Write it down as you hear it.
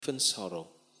and sorrow.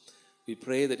 We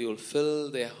pray that you will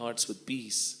fill their hearts with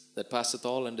peace that passeth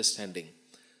all understanding.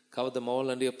 Cover them all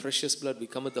under your precious blood. We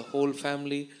commit the whole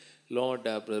family, Lord,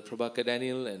 Brother Prabhakar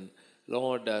Daniel, and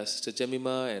Lord, Sister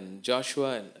Jemima and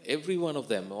Joshua, and every one of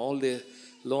them, all their,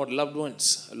 Lord, loved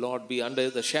ones, Lord, be under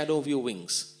the shadow of your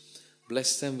wings.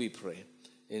 Bless them, we pray.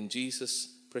 In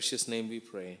Jesus' precious name we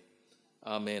pray.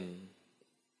 Amen.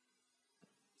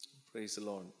 Praise the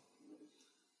Lord.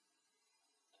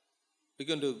 We're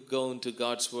going to go into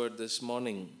God's Word this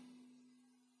morning.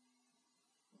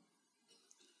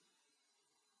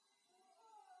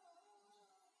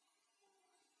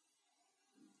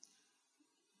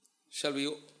 Shall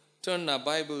we turn our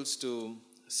Bibles to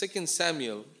 2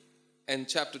 Samuel and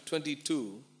chapter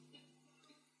 22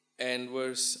 and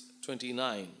verse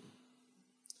 29.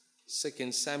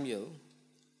 2 Samuel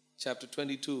chapter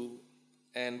 22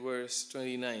 and verse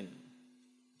 29.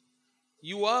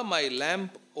 You are my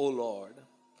lamp, O Lord.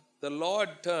 The Lord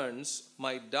turns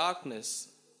my darkness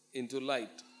into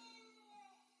light.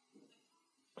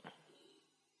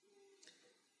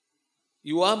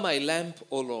 You are my lamp,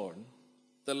 O Lord.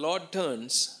 The Lord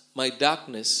turns my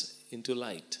darkness into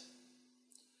light.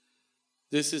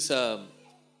 This is a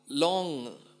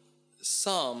long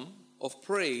psalm of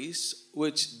praise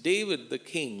which David the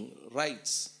king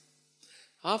writes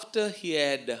after he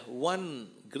had won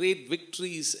great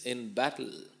victories in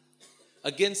battle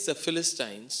against the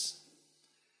Philistines,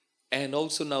 and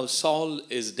also now Saul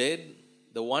is dead,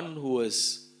 the one who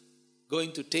was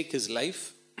going to take his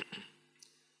life.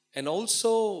 And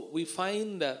also we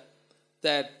find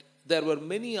that there were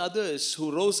many others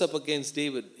who rose up against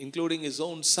David, including his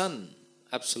own son,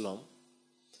 Absalom.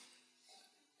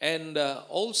 And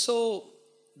also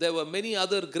there were many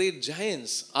other great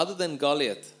giants other than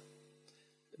Goliath,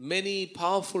 many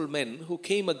powerful men who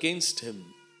came against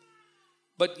him.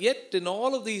 But yet in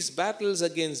all of these battles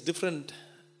against different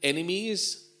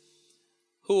enemies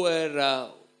who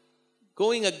were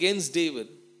going against David,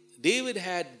 David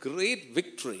had great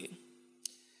victory.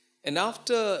 And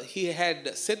after he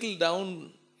had settled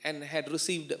down and had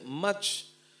received much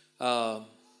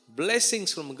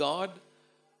blessings from God,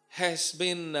 has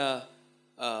been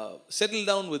settled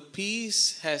down with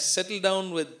peace, has settled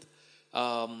down with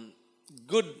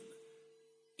good,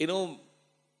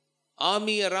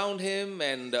 army around him,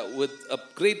 and with a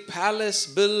great palace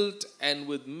built, and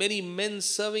with many men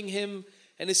serving him,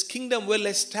 and his kingdom well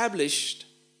established.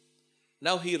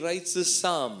 Now he writes this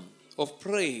psalm of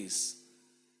praise.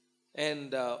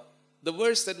 And the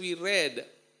verse that we read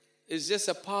is just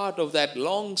a part of that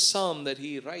long psalm that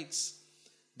he writes.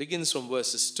 Begins from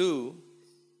verses 2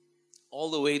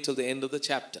 all the way till the end of the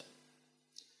chapter.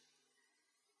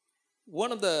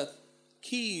 One of the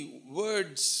key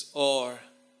words, or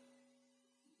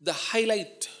the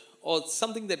highlight, or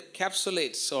something that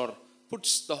encapsulates or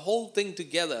puts the whole thing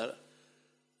together,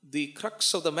 the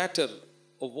crux of the matter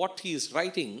of what he is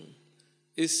writing,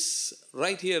 is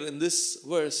right here in this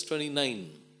verse 29.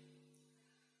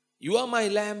 You are my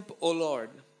lamp, O Lord.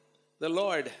 The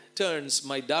Lord turns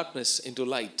my darkness into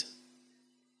light.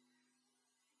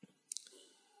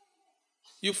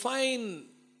 You find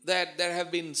that there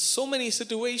have been so many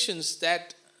situations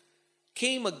that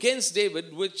came against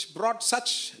David which brought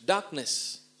such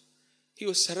darkness. He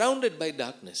was surrounded by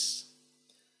darkness.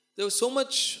 There was so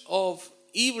much of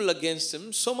evil against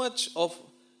him, so much of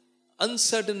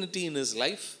uncertainty in his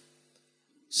life,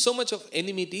 so much of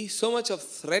enmity, so much of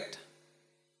threat.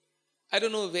 I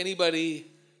don't know if anybody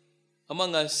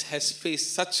among us has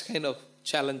faced such kind of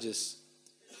challenges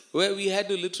where we had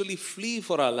to literally flee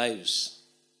for our lives.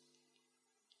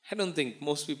 I don't think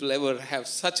most people ever have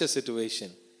such a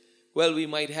situation. Well, we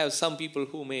might have some people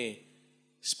who may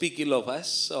speak ill of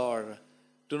us or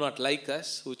do not like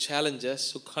us, who challenge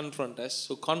us, who confront us,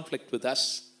 who conflict with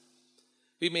us.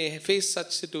 We may face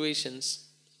such situations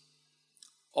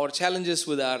or challenges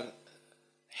with our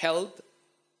health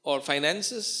or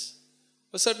finances,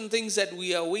 or certain things that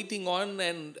we are waiting on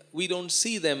and we don't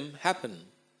see them happen.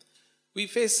 We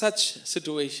face such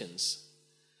situations.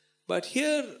 But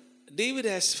here, David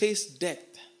has faced death.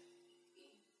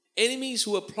 Enemies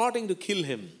who were plotting to kill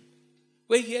him,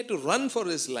 where he had to run for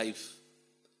his life.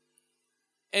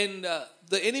 And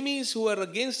the enemies who were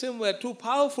against him were too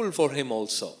powerful for him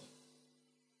also.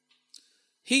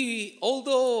 He,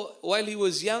 although while he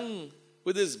was young,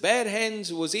 with his bare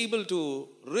hands was able to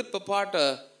rip apart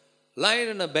a lion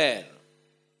and a bear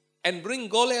and bring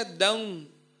Goliath down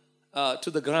to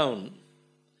the ground.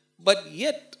 But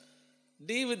yet,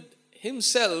 David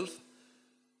himself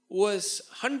was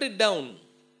hunted down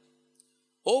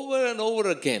over and over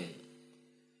again.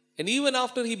 And even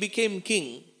after he became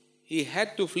king, he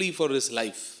had to flee for his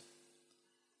life.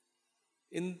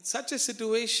 In such a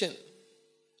situation,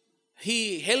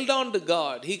 he held on to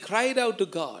God. He cried out to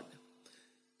God.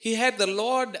 He had the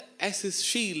Lord as his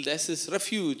shield, as his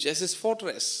refuge, as his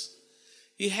fortress.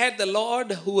 He had the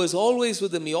Lord who was always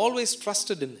with him. He always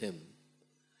trusted in him.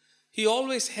 He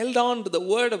always held on to the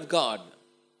word of God.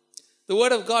 The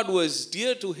word of God was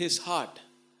dear to his heart.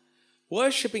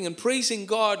 Worshipping and praising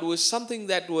God was something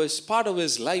that was part of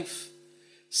his life.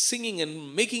 Singing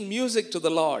and making music to the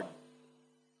Lord,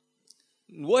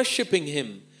 worshipping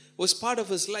him was part of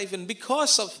his life. And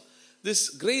because of this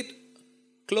great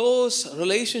close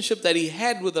relationship that he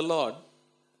had with the Lord,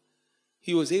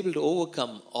 he was able to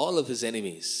overcome all of his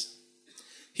enemies.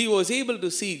 He was able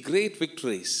to see great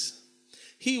victories.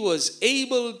 He was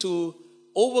able to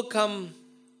overcome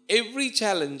every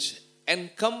challenge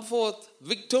and come forth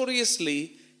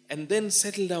victoriously and then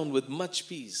settle down with much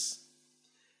peace.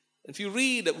 If you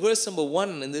read verse number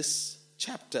 1 in this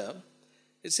chapter,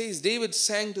 it says, David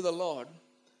sang to the Lord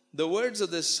the words of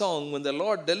this song when the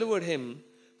Lord delivered him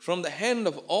from the hand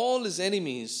of all his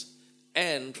enemies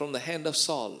and from the hand of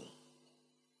Saul.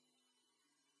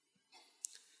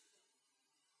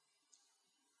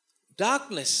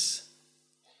 Darkness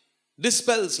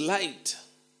dispels light.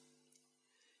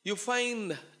 You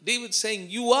find David saying,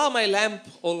 you are my lamp,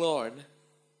 O Lord.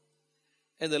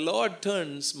 And the Lord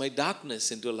turns my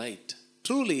darkness into light.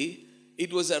 Truly,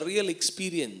 it was a real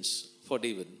experience for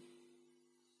David.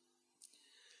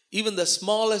 Even the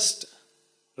smallest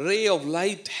ray of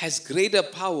light has greater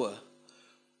power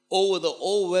over the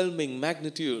overwhelming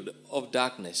magnitude of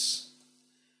darkness.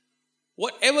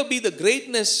 Whatever be the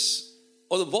greatness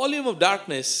or the volume of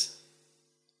darkness,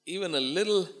 even a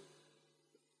little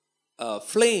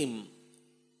flame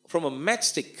from a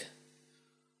matchstick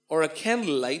or a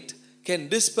candlelight can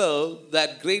dispel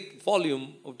that great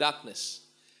volume of darkness.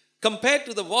 Compared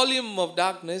to the volume of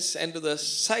darkness and to the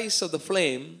size of the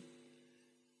flame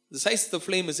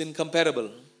is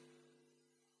incomparable.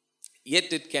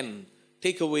 Yet it can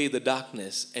take away the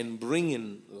darkness and bring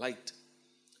in light.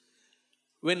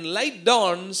 When light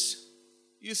dawns,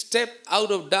 you step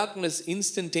out of darkness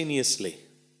instantaneously.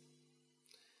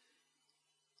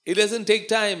 It doesn't take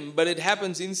time, but it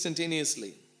happens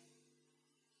instantaneously.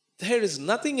 There is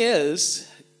nothing else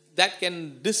that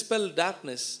can dispel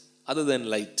darkness other than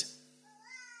light.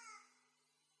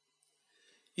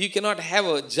 You cannot have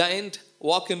a giant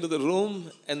walk into the room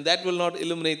and that will not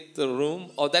illuminate the room,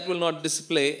 or that will not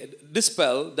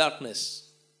dispel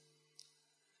darkness.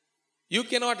 You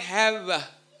cannot have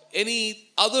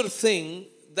any other thing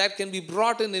that can be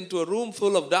brought into a room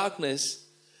full of darkness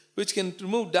which can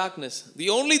remove darkness.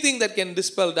 The only thing that can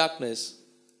dispel darkness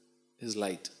is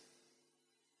light.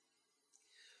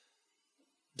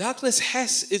 Darkness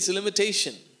has its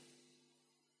limitation,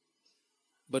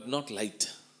 but not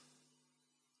light.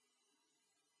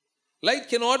 Light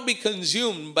cannot be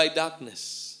consumed by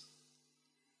darkness.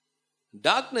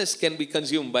 Darkness can be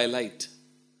consumed by light.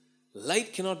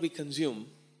 Light cannot be consumed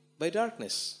by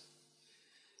darkness.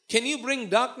 Can you bring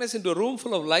darkness into a room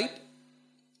full of light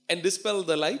and dispel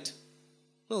the light?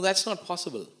 No, that's not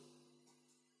possible.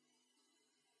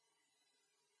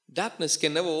 Darkness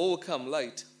can never overcome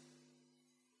light.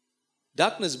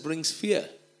 Darkness brings fear.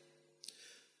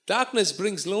 Darkness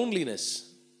brings loneliness.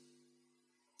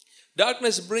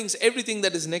 Darkness brings everything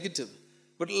that is negative.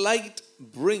 But light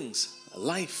brings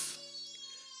life.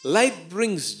 Light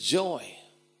brings joy.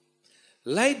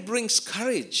 Light brings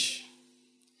courage.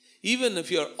 Even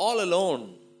if you're all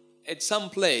alone at some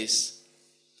place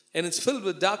and it's filled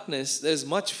with darkness, there's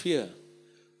much fear.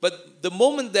 But the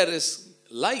moment there is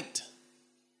light,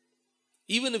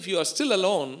 even if you are still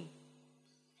alone,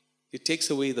 it takes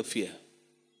away the fear,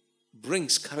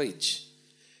 brings courage.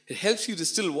 It helps you to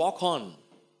still walk on,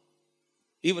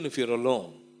 even if you're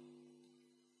alone.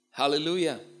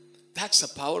 Hallelujah. That's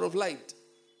the power of light.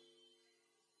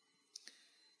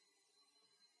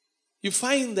 You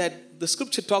find that the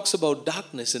scripture talks about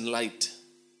darkness and light.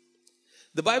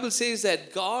 The Bible says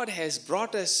that God has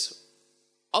brought us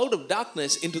out of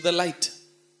darkness into the light.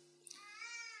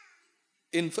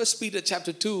 In 1 Peter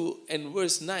chapter 2 and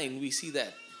verse 9, we see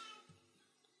that.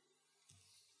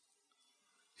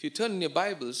 If you turn in your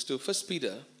Bibles to 1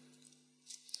 Peter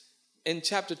in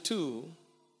chapter 2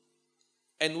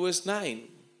 and verse 9.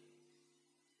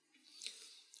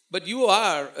 But you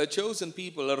are a chosen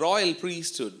people, a royal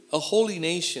priesthood, a holy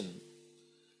nation,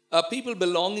 a people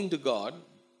belonging to God,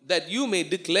 that you may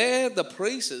declare the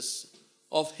praises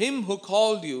of him who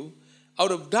called you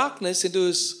out of darkness into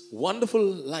his wonderful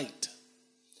light.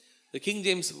 The King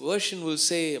James Version will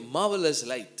say marvelous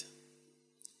light.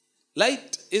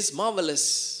 Light is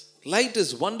marvelous Light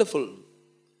is wonderful.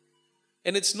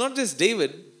 And it's not just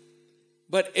David,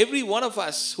 but every one of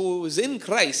us who is in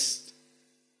Christ,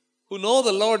 who know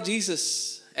the Lord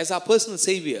Jesus as our personal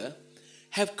Savior,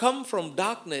 have come from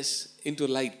darkness into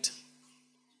light.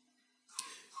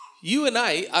 You and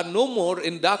I are no more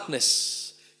in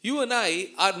darkness. You and I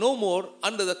are no more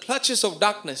under the clutches of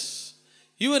darkness.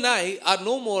 You and I are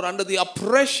no more under the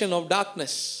oppression of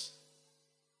darkness.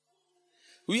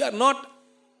 We are not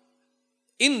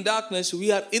in darkness,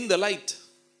 we are in the light.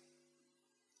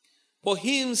 For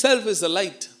He Himself is the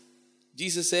light.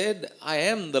 Jesus said, I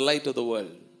am the light of the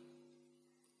world.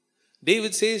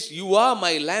 David says, you are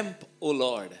my lamp, O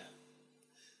Lord.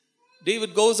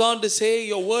 David goes on to say,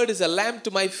 your word is a lamp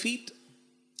to my feet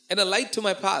and a light to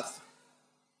my path.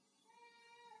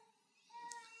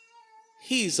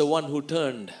 He is the one who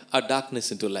turned our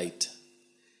darkness into light.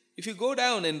 If you go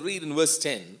down and read in verse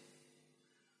 10,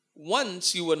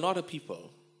 once you were not a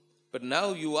people, but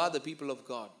now you are the people of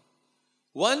God.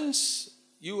 Once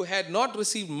you had not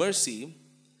received mercy,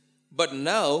 but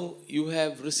now you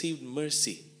have received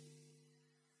mercy.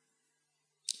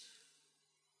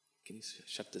 Can you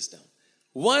shut this down?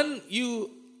 Once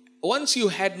you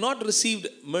had not received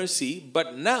mercy,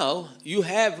 but now you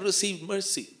have received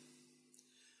mercy.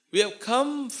 We have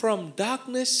come from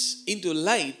darkness into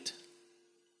light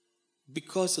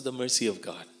because of the mercy of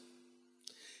God.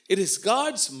 It is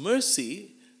God's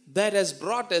mercy that has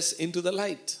brought us into the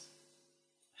light.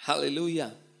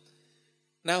 Hallelujah.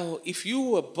 Now, if you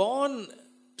were born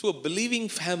to a believing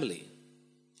family,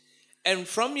 and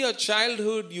from your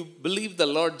childhood you believed the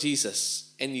Lord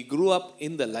Jesus, and you grew up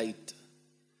in the light,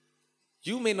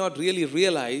 you may not really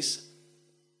realize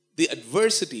the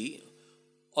adversity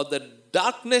or the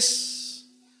darkness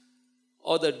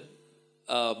or the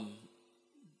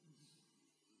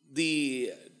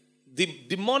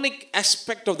demonic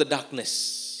aspect of the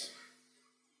darkness.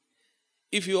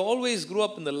 If you always grew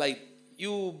up in the light,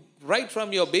 you right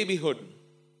from your babyhood,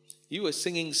 you were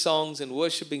singing songs and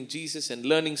worshiping Jesus and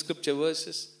learning scripture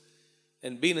verses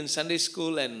and being in Sunday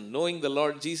school and knowing the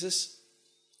Lord Jesus.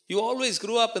 You always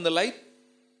grew up in the light.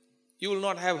 You will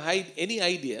not have any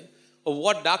idea of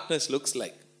what darkness looks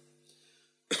like.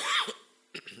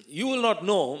 You will not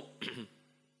know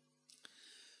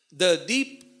the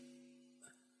deep,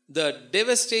 the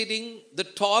devastating, the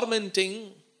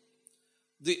tormenting,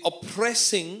 the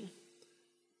oppressing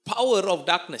power of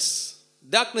darkness.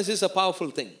 Darkness is a powerful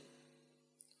thing.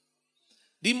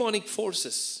 Demonic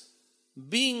forces,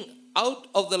 being out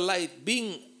of the light,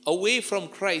 being away from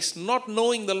Christ, not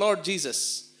knowing the Lord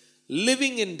Jesus,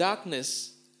 living in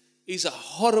darkness is a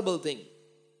horrible thing.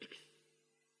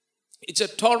 It's a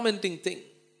tormenting thing.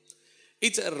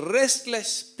 It's a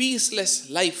restless, peaceless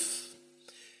life.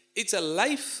 It's a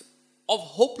life of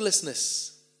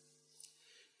hopelessness.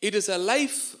 It is a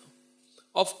life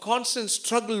of constant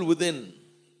struggle within.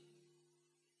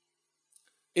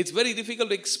 It's very difficult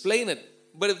to explain it,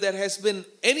 but if there has been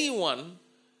anyone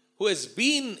who has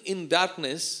been in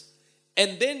darkness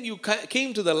and then you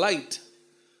came to the light,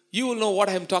 you will know what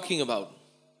I'm talking about.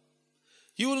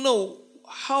 You will know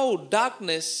how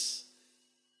darkness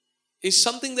is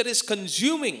something that is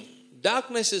consuming.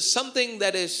 Darkness is something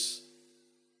that is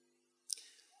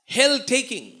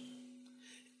hell-taking.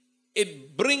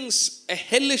 It brings a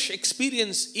hellish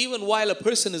experience even while a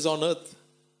person is on earth.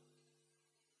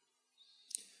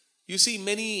 You see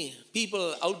many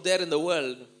people out there in the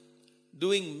world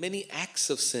doing many acts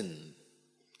of sin.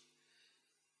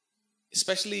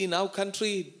 Especially in our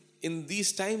country, in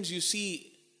these times, you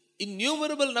see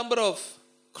innumerable number of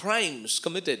crimes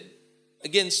committed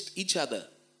against each other.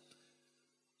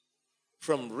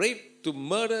 From rape to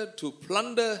murder to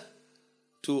plunder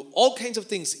to all kinds of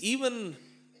things. Even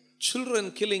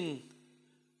children killing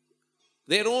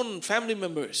their own family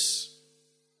members.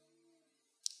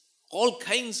 All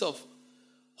kinds of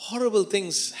horrible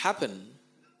things happen.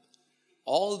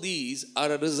 All these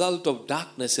are a result of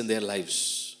darkness in their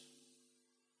lives.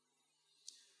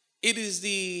 It is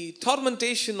the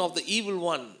tormentation of the evil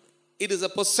one. It is a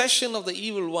possession of the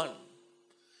evil one.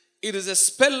 It is a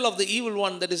spell of the evil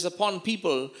one that is upon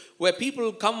people, where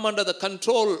people come under the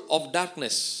control of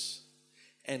darkness.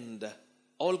 And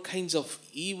all kinds of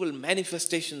evil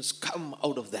manifestations come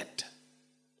out of that.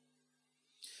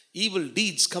 Evil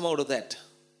deeds come out of that.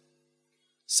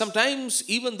 Sometimes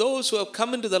even those who have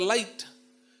come into the light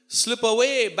slip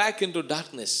away back into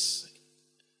darkness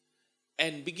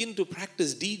and begin to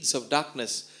practice deeds of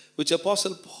darkness, which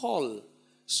Apostle Paul,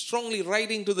 strongly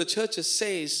writing to the churches,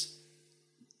 says,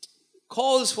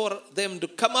 calls for them to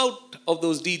come out of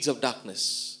those deeds of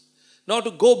darkness, not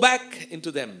to go back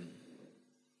into them,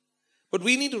 But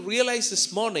we need to realize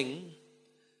this morning,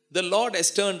 the Lord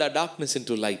has turned our darkness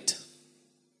into light.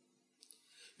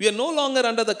 We are no longer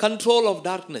under the control of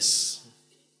darkness.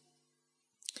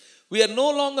 We are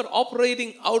no longer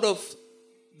operating out of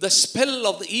the spell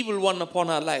of the evil one upon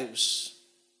our lives.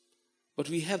 But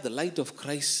we have the light of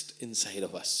Christ inside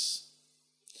of us.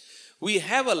 We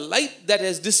have a light that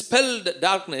has dispelled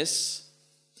darkness,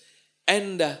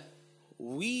 and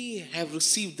we have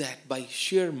received that by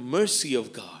sheer mercy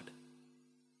of God.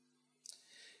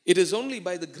 It is only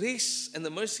by the grace and the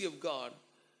mercy of God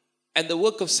and the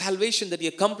work of salvation that He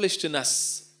accomplished in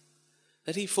us,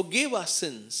 that He forgave our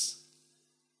sins.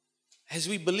 As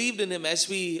we believed in Him, as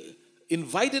we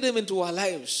invited Him into our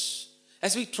lives,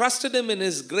 as we trusted Him in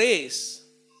His grace,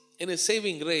 in His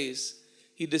saving grace,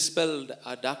 He dispelled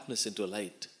our darkness into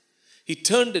light. He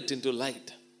turned it into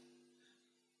light.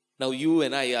 Now you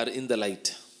and I are in the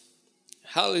light.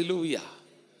 Hallelujah.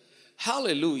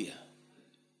 Hallelujah.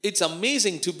 It's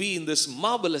amazing to be in this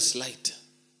marvelous light.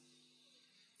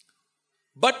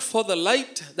 But for the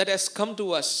light that has come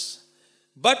to us,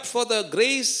 but for the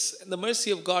grace and the mercy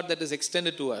of God that is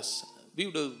extended to us, we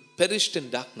would have perished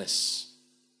in darkness.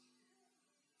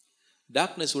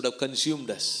 Darkness would have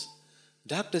consumed us.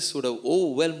 Darkness would have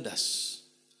overwhelmed us.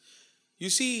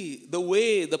 You see, the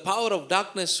way the power of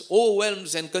darkness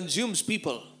overwhelms and consumes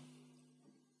people.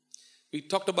 We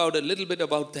talked about a little bit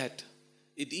about that.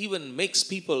 It even makes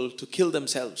people to kill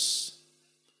themselves.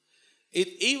 It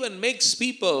even makes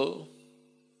people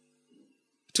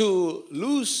to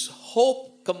lose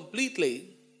hope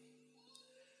completely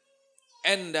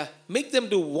and make them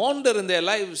to wander in their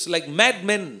lives like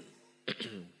madmen.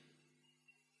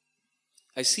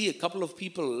 I see a couple of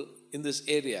people in this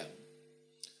area.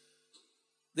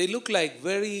 They look like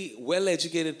very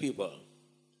well-educated people.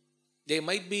 They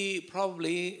might be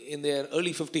probably in their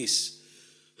early 50s.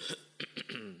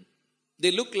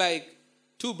 They look like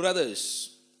two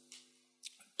brothers,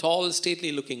 tall,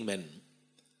 stately-looking men.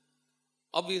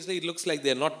 Obviously, it looks like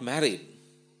they're not married.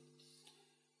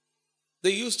 They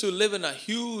used to live in a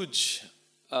huge,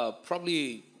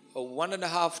 probably a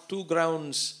 1.5, 2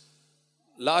 grounds,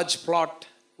 large plot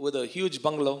with a huge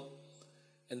bungalow.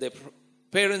 And their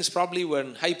parents probably were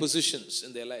in high positions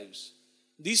in their lives.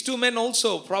 These two men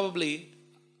also probably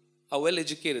are well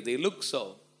educated. They look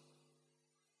so.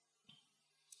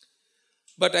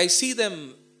 But I see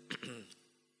them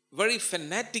very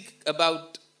fanatic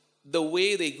about the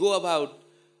way they go about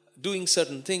doing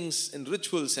certain things and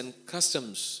rituals and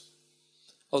customs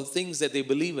of things that they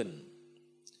believe in.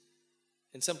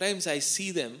 And sometimes I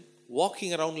see them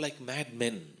walking around like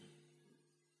madmen.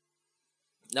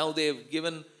 Now they've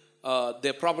given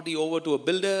their property over to a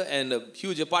builder and a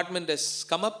huge apartment has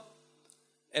come up.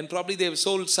 And probably they've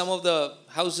sold some of the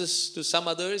houses to some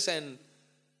others and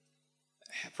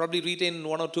probably retain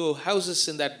 1 or 2 houses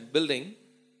in that building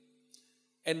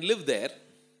and live there.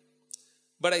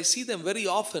 But I see them very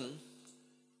often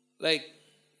like,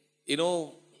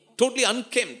 totally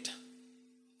unkempt.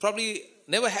 Probably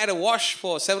never had a wash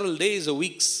for several days or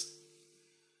weeks.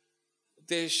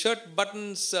 Their shirt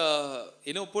buttons,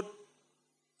 put,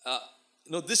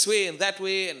 this way and that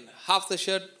way, and half the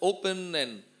shirt open,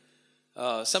 and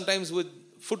sometimes with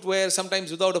footwear, sometimes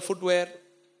without a footwear.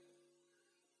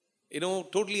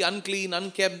 Totally unclean,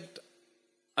 unkempt,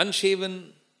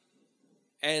 unshaven,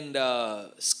 and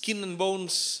skin and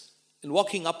bones, and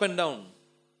walking up and down.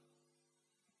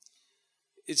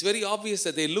 It's very obvious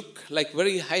that they look like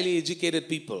very highly educated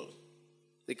people.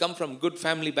 They come from good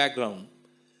family background.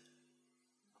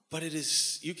 But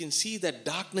you can see that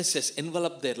darkness has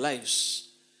enveloped their lives.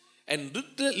 And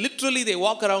literally they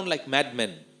walk around like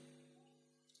madmen.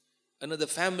 Another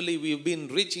family we've been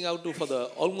reaching out to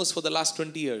almost for the last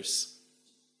 20 years.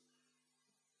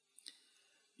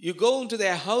 You go into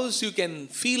their house, you can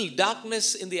feel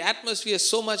darkness in the atmosphere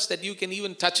so much that you can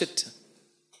even touch it.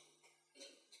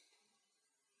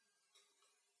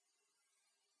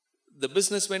 The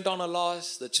business went on a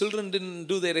loss. The children didn't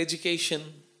do their education.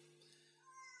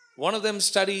 One of them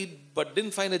studied but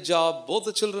didn't find a job. Both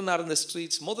the children are in the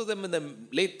streets. Both of them in their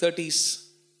late 30s.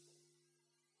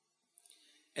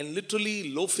 And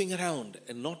literally loafing around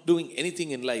and not doing anything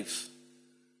in life.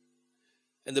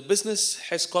 And the business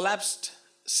has collapsed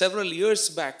several years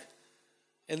back.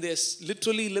 And they're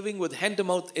literally living with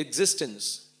hand-to-mouth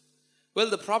existence. Well,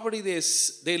 the property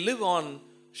they live on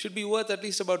should be worth at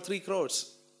least about 3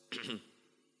 crores.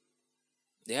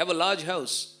 They have a large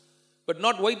house, but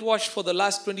not whitewashed for the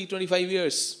last 20-25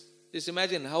 years. Just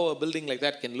imagine how a building like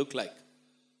that can look like.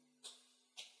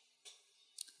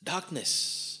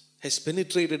 Darkness has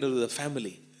penetrated into the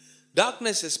family.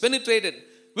 Darkness has penetrated.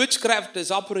 Witchcraft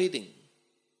is operating.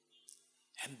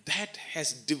 And that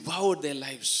has devoured their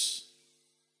lives.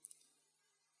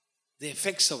 The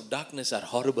effects of darkness are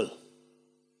horrible.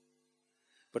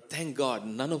 But thank God,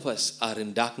 none of us are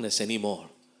in darkness anymore.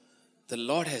 The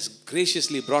Lord has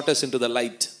graciously brought us into the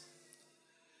light.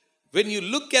 When you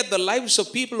look at the lives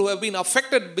of people who have been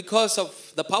affected because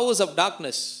of the powers of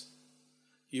darkness,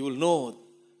 you will know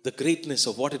the greatness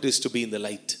of what it is to be in the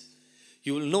light.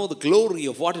 You will know the glory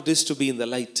of what it is to be in the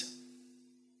light.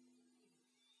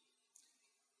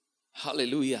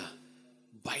 Hallelujah.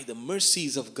 By the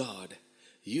mercies of God,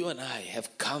 you and I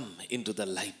have come into the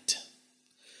light.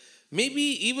 Maybe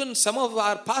even some of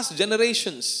our past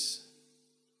generations,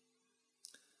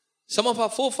 some of our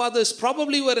forefathers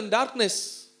probably were in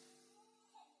darkness.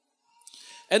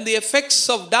 And the effects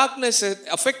of darkness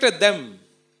affected them.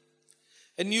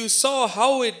 And you saw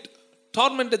how it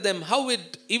tormented them, how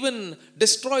it even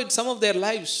destroyed some of their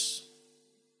lives.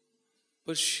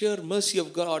 But sheer mercy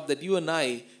of God that you and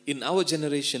I, in our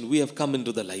generation, we have come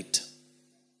into the light.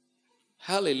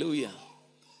 Hallelujah.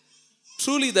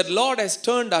 Truly, the Lord has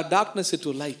turned our darkness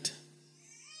into light.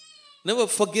 Never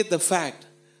forget the fact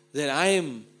that I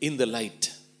am in the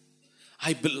light.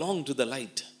 I belong to the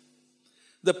light.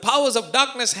 The powers of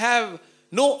darkness have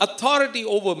no authority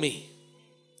over me.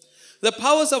 The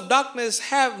powers of darkness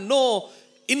have no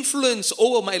influence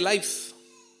over my life.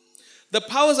 The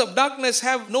powers of darkness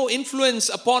have no influence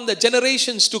upon the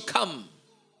generations to come.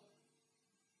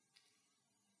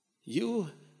 You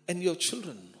and your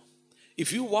children,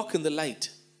 if you walk in the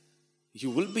light, you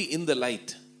will be in the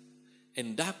light,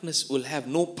 and darkness will have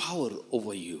no power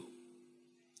over you.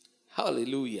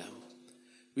 Hallelujah.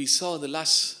 We saw the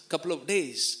last couple of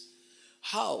days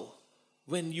how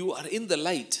when you are in the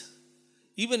light,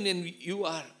 even when you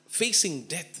are facing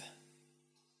death,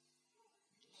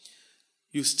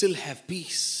 you still have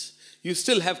peace. You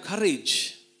still have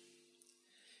courage.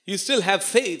 You still have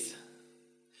faith.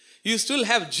 You still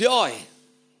have joy.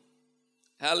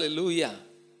 Hallelujah.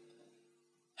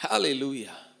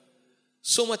 Hallelujah.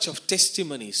 So much of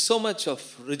testimony, so much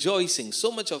of rejoicing,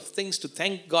 so much of things to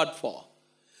thank God for.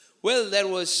 Well, there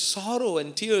was sorrow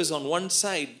and tears on one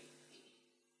side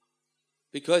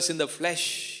because in the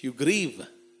flesh you grieve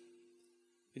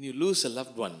when you lose a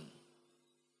loved one.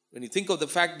 When you think of the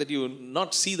fact that you will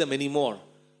not see them anymore,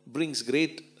 brings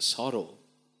great sorrow.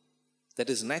 That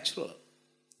is natural.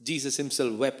 Jesus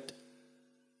himself wept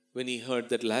when he heard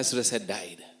that Lazarus had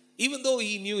died, even though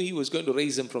he knew he was going to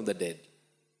raise him from the dead.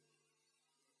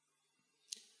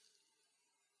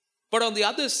 But on the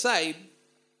other side,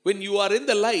 when you are in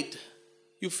the light,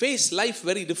 you face life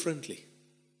very differently.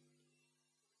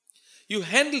 You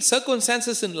handle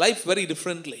circumstances in life very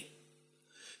differently.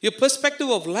 Your perspective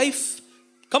of life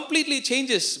completely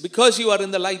changes because you are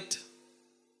in the light.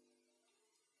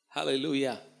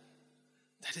 Hallelujah.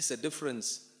 That is the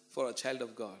difference for a child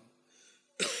of God.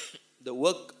 The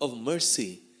work of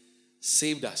mercy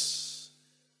saved us.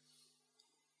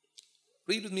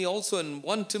 Read with me also in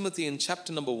 1 Timothy in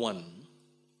chapter number 1,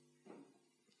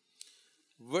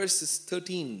 verses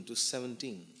 13 to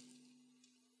 17.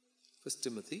 1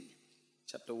 Timothy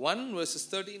chapter 1, verses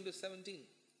 13 to 17.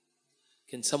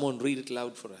 Can someone read it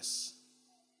loud for us?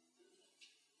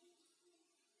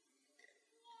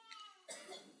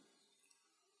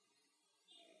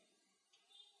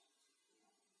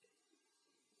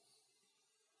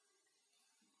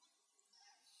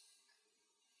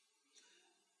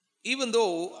 Even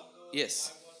though,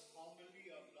 yes. I was formerly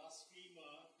a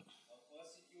blasphemer, a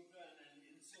persecutor, and an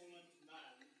insolent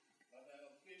man, but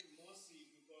I obtained mercy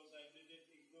because I did it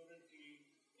ignorantly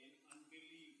in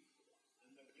unbelief.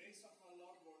 And the grace of our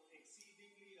Lord was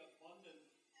exceedingly abundant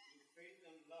with faith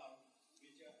and love,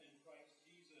 which are in Christ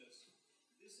Jesus.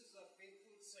 This is a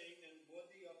faithful saying and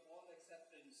worthy of all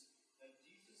acceptance, that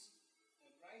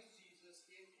Christ Jesus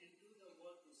came into the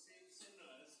world to save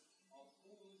sinners, of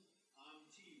whom I am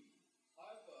chief.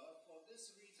 However, for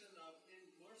this reason I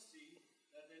obtained mercy,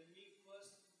 that in me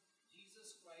first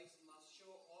Jesus Christ must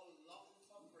show all long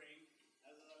suffering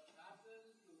as a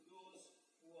pattern to those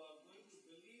who are going to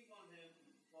believe on him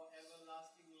for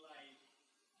everlasting life.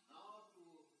 Now to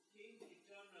King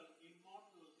eternal,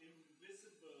 immortal,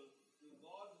 invisible, to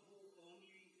God who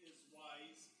only is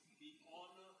wise, be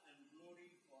honor and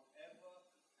glory forever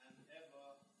and ever.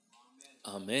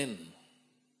 Amen. Amen.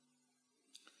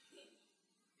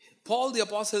 Paul the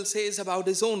apostle says about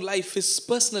his own life, his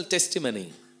personal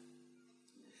testimony.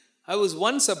 I was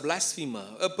once a blasphemer,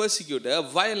 a persecutor, a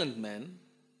violent man,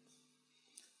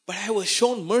 but I was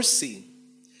shown mercy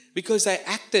because I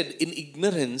acted in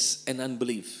ignorance and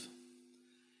unbelief.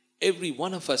 Every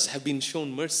one of us have been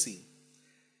shown mercy.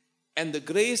 And the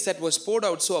grace that was poured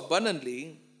out so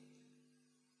abundantly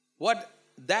what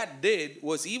that did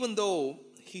was, even though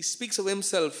he speaks of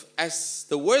himself as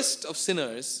the worst of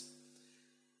sinners,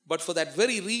 but for that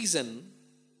very reason,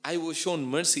 I was shown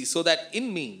mercy, so that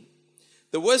in me,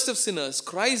 the worst of sinners,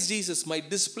 Christ Jesus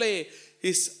might display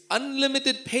his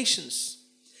unlimited patience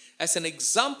as an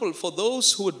example for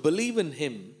those who would believe in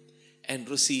him and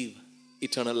receive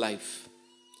eternal life.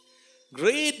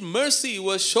 Great mercy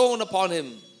was shown upon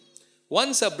him,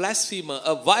 once a blasphemer,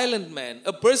 a violent man,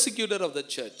 a persecutor of the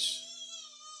church.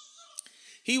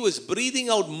 He was breathing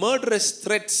out murderous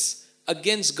threats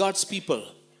against God's people.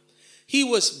 He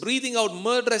was breathing out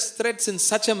murderous threats in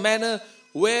such a manner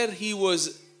where he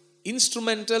was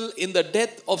instrumental in the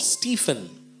death of Stephen.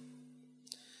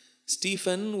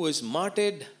 Stephen was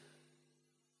martyred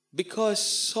because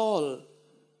Saul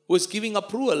was giving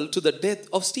approval to the death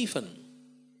of Stephen.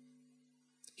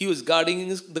 He was guarding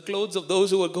the clothes of those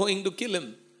who were going to kill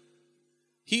him.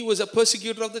 He was a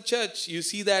persecutor of the church. You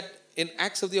see that in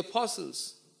Acts of the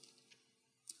Apostles.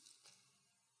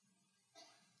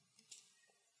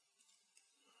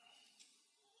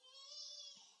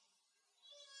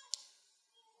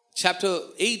 Chapter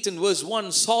 8 and verse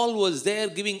 1, Saul was there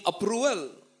giving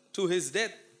approval to his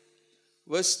death.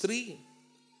 Verse 3,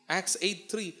 Acts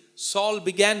 8:3, Saul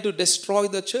began to destroy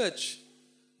the church.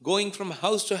 Going from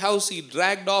house to house, he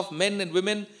dragged off men and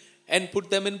women and put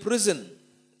them in prison.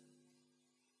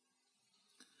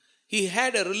 He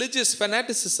had a religious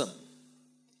fanaticism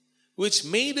which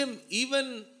made him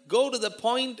even go to the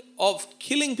point of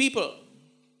killing people.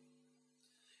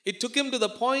 It took him to the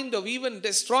point of even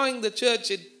destroying the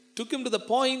church. It took him to the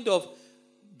point of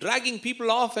dragging people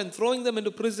off and throwing them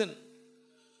into prison.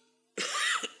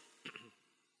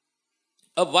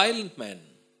 A violent man,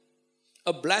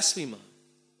 a blasphemer,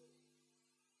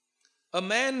 a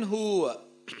man who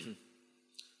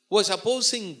was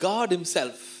opposing God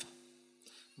himself,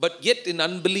 but yet in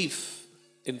unbelief,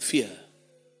 in fear,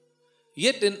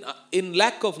 yet in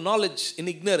lack of knowledge, in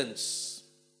ignorance.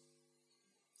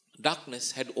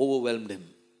 Darkness had overwhelmed him.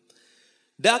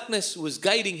 Darkness was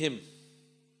guiding him.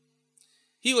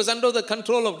 He was under the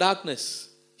control of darkness.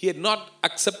 He had not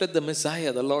accepted the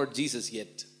Messiah, the Lord Jesus,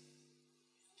 yet.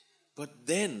 But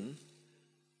then,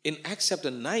 in Acts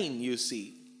chapter 9, you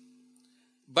see,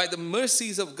 by the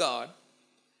mercies of God,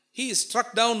 he is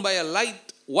struck down by a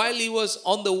light while he was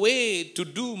on the way to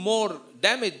do more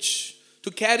damage,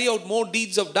 to carry out more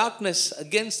deeds of darkness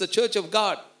against the church of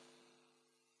God.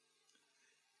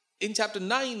 In chapter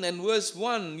 9 and verse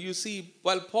 1, you see,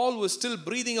 while Paul was still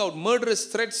breathing out murderous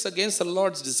threats against the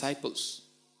Lord's disciples,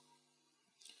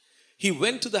 he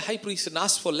went to the high priest and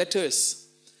asked for letters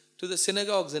to the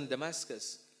synagogues in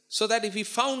Damascus, so that if he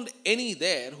found any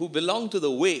there who belonged to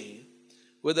the way,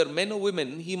 whether men or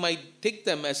women, he might take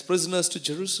them as prisoners to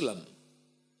Jerusalem.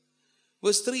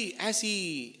 Verse 3, as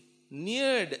he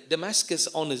neared Damascus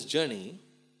on his journey,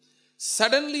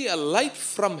 suddenly a light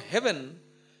from heaven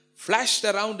flashed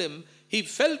around him. He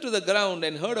fell to the ground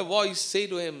and heard a voice say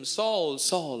to him, Saul,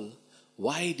 Saul,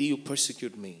 why do you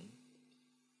persecute me?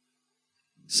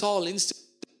 Saul instantly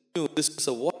knew this was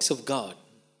a voice of God.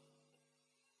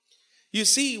 You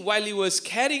see, while he was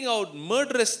carrying out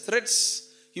murderous threats,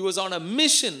 he was on a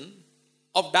mission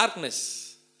of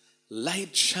darkness.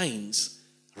 Light shines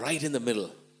right in the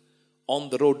middle on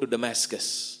the road to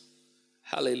Damascus.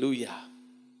 Hallelujah.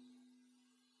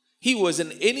 He was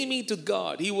an enemy to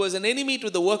God. He was an enemy to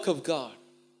the work of God.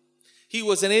 He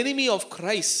was an enemy of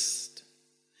Christ.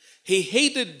 He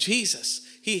hated Jesus.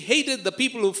 He hated the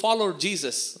people who followed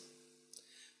Jesus.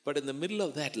 But in the middle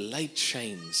of that, light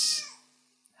shines.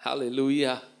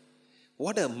 Hallelujah.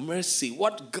 What a mercy,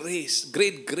 what grace,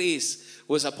 great grace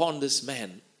was upon this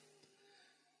man.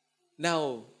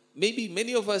 Now, maybe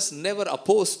many of us never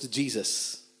opposed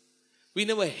Jesus. We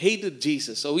never hated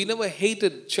Jesus, or we never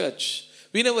hated church.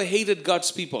 We never hated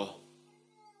God's people.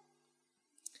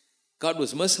 God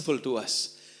was merciful to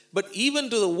us. But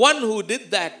even to the one who did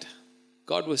that,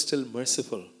 God was still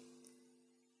merciful.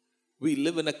 We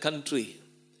live in a country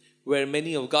where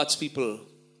many of God's people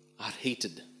are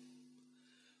hated.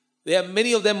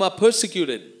 Many of them are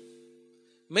persecuted.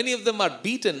 Many of them are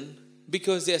beaten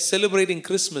because they are celebrating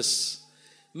Christmas.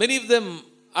 Many of them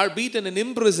are beaten and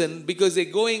imprisoned because they're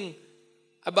going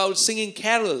about singing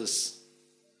carols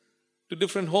to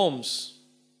different homes.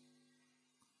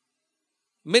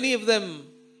 Many of them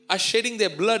are shedding their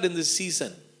blood in this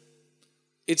season.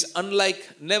 It's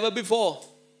unlike never before.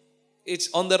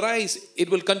 It's on the rise. It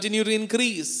will continue to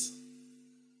increase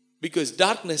because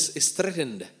darkness is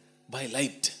threatened by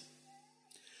light.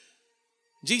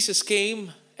 Jesus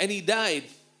came and he died.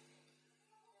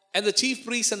 And the chief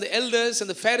priests and the elders and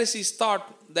the Pharisees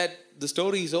thought that the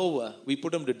story is over. We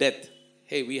put him to death.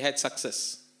 Hey, we had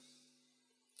success.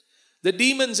 The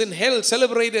demons in hell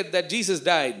celebrated that Jesus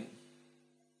died.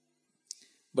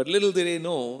 But little did they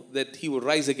know that he would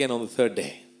rise again on the third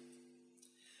day.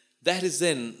 That is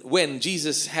then when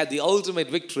Jesus had the ultimate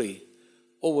victory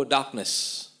over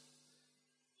darkness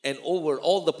and over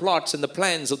all the plots and the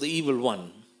plans of the evil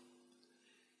one.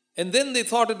 And then they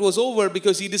thought it was over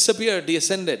because he disappeared, he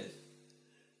ascended.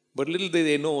 But little did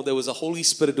they know there was a Holy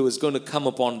Spirit who was going to come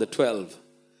upon the 12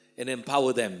 and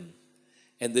empower them.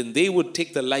 And then they would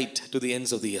take the light to the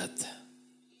ends of the earth.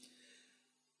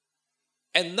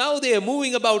 And now they are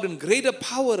moving about in greater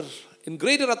power, in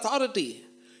greater authority.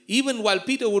 Even while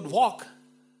Peter would walk,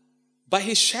 by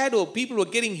his shadow, people were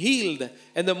getting healed.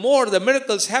 And the more the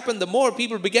miracles happened, the more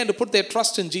people began to put their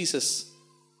trust in Jesus.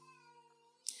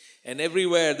 And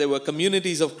everywhere there were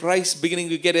communities of Christ beginning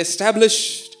to get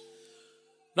established.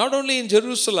 Not only in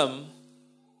Jerusalem,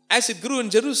 as it grew in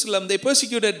Jerusalem, they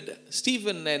persecuted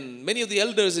Stephen and many of the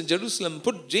elders in Jerusalem,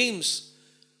 put James,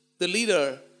 the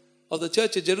leader of the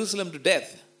church at Jerusalem, to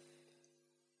death.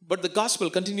 But the gospel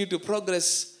continued to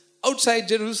progress outside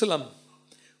Jerusalem,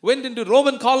 went into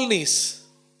Roman colonies,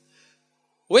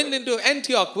 went into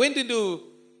Antioch, went into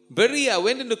Berea,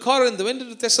 went into Corinth, went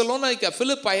into Thessalonica,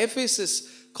 Philippi,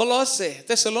 Ephesus, Colossae,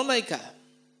 Thessalonica.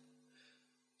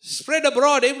 Spread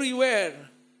abroad everywhere.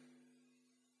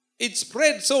 It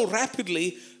spread so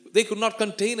rapidly, they could not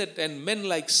contain it. And men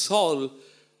like Saul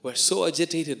were so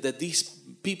agitated that these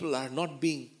people are not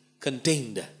being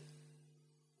contained.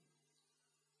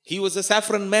 He was a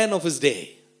saffron man of his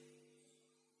day.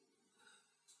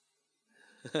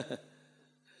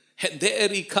 And there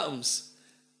he comes,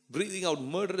 breathing out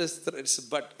murderous threats.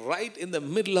 But right in the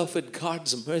middle of it,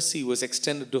 God's mercy was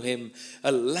extended to him.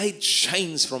 A light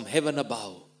shines from heaven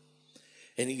above.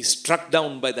 And he is struck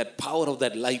down by that power of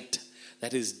that light,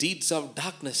 that his deeds of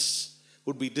darkness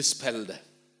would be dispelled.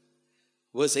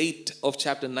 Verse 8 of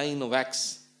chapter 9 of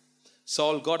Acts.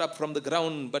 Saul got up from the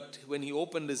ground, but when he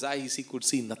opened his eyes, he could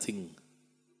see nothing.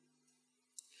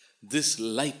 This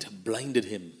light blinded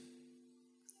him.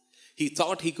 He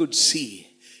thought he could see.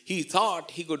 He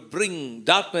thought he could bring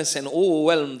darkness and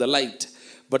overwhelm the light.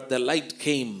 But the light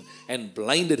came and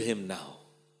blinded him now.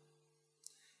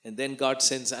 And then God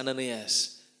sends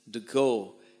Ananias to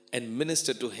go and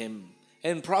minister to him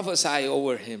and prophesy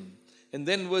over him. And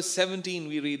then verse 17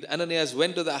 we read, Ananias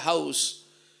went to the house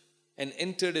and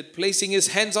entered it, placing his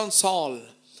hands on Saul.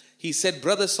 He said,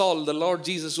 Brother Saul, the Lord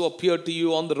Jesus who appeared to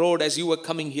you on the road as you were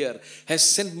coming here has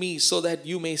sent me so that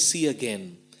you may see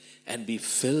again and be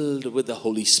filled with the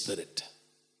Holy Spirit.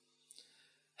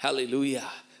 Hallelujah.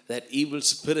 That evil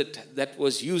spirit that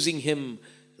was using him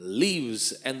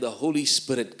leaves and the Holy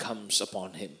Spirit comes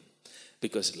upon him,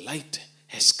 because light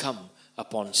has come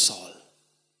upon Saul.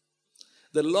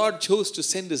 The Lord chose to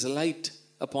send his light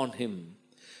upon him,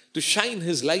 to shine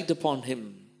his light upon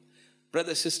him.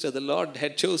 Brother, sister, the Lord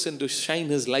had chosen to shine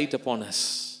his light upon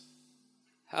us.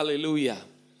 Hallelujah.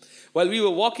 While we were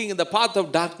walking in the path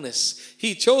of darkness,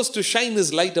 he chose to shine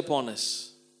his light upon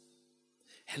us.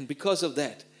 And because of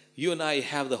that, you and I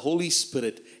have the Holy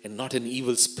Spirit and not an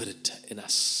evil spirit in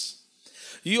us.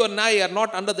 You and I are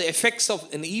not under the effects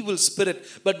of an evil spirit,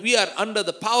 but we are under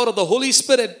the power of the Holy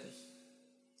Spirit.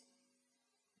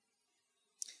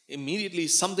 Immediately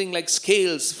something like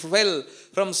scales fell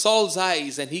from Saul's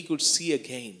eyes and he could see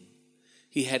again.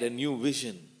 He had a new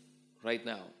vision right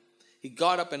now. He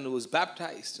got up and was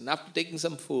baptized, and after taking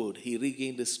some food, he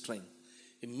regained his strength.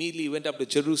 Immediately went up to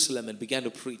Jerusalem and began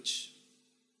to preach.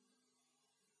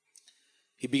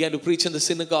 He began to preach in the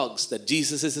synagogues that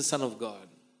Jesus is the Son of God.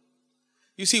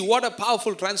 You see, what a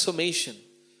powerful transformation.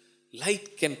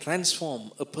 Light can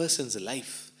transform a person's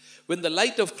life. When the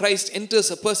light of Christ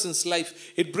enters a person's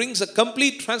life, it brings a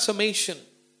complete transformation.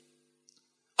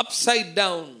 Upside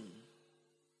down.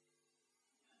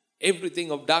 Everything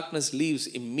of darkness leaves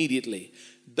immediately.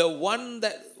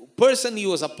 That person he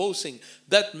was opposing,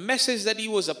 that message that he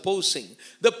was opposing,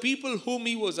 the people whom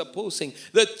he was opposing,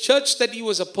 the church that he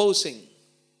was opposing,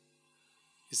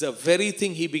 is the very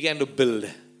thing he began to build.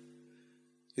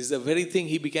 Is the very thing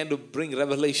he began to bring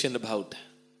revelation about.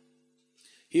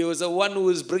 He was the one who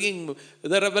was bringing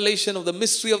the revelation of the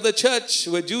mystery of the church,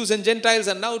 where Jews and Gentiles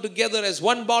are now together as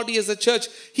one body as the church.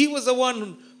 He was the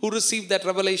one who received that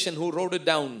revelation, who wrote it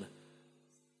down.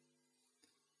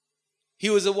 He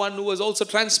was the one who was also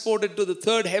transported to the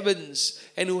third heavens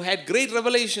and who had great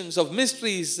revelations of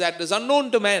mysteries that is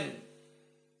unknown to man.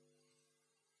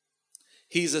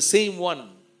 He is the same one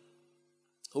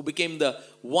who became the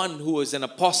one who was an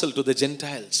apostle to the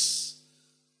Gentiles.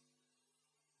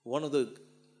 One of the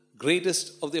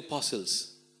greatest of the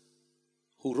apostles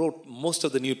who wrote most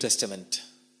of the New Testament.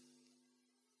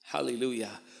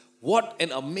 Hallelujah. What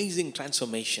an amazing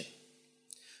transformation.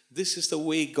 This is the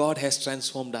way God has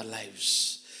transformed our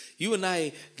lives. You and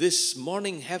I this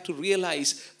morning have to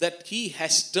realize that He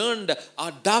has turned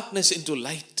our darkness into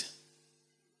light.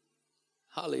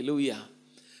 Hallelujah.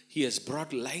 He has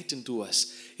brought light into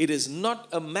us. It is not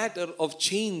a matter of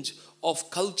change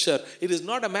of culture. It is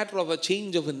not a matter of a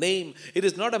change of a name. It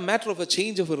is not a matter of a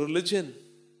change of a religion.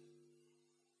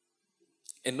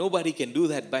 And nobody can do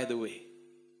that, by the way.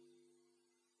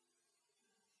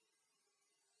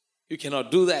 You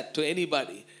cannot do that to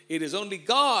anybody. It is only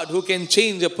God who can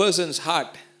change a person's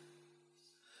heart.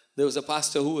 There was a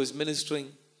pastor who was ministering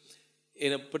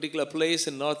in a particular place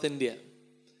in North India.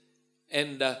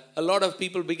 And a lot of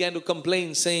people began to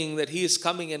complain, saying that he is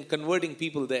coming and converting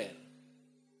people there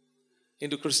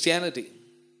into Christianity.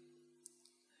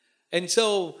 And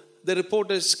so the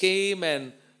reporters came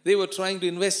and they were trying to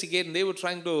investigate, and they were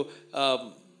trying to,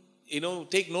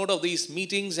 take note of these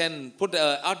meetings and put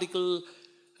an article,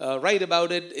 write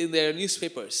about it in their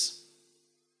newspapers.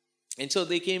 And so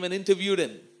they came and interviewed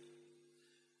him.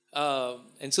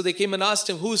 And so they came and asked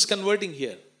him, who is converting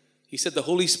here? He said, the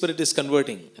Holy Spirit is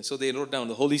converting. And so they wrote down,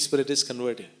 the Holy Spirit is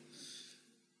converting.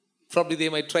 Probably they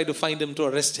might try to find him to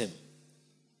arrest him.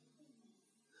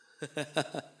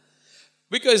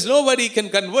 Because nobody can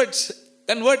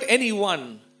convert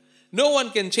anyone. No one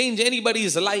can change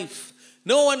anybody's life.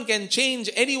 No one can change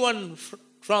anyone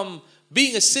from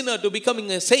being a sinner to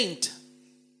becoming a saint.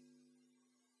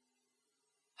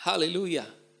 Hallelujah.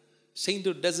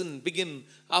 Sainthood doesn't begin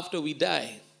after we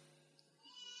die.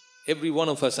 Every one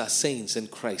of us are saints in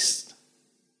Christ.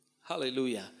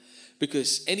 Hallelujah.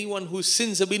 Because anyone whose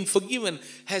sins have been forgiven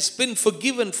has been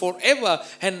forgiven forever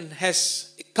and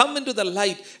has come into the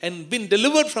light and been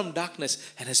delivered from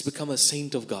darkness and has become a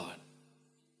saint of God.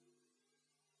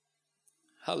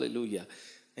 Hallelujah.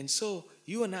 And so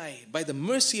you and I, by the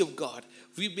mercy of God,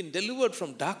 we've been delivered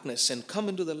from darkness and come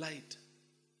into the light.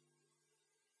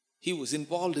 He was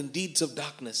involved in deeds of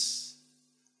darkness,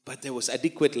 but there was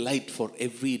adequate light for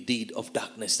every deed of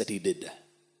darkness that he did.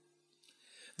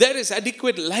 There is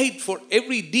adequate light for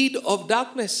every deed of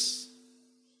darkness.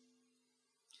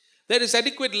 There is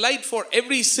adequate light for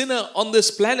every sinner on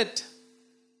this planet.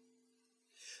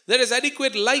 There is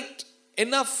adequate light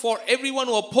enough for everyone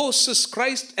who opposes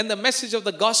Christ and the message of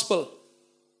the gospel.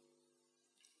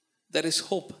 There is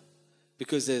hope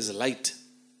because there is light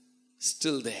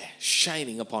still there,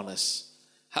 shining upon us.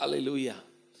 Hallelujah.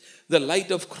 The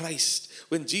light of Christ.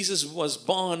 When Jesus was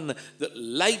born, the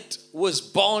light was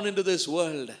born into this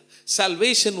world.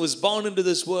 Salvation was born into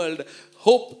this world.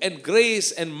 Hope and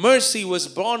grace and mercy was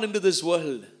born into this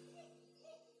world.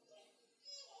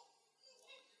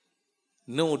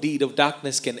 No deed of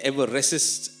darkness can ever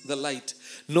resist the light.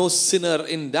 No sinner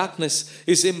in darkness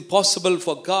is impossible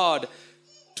for God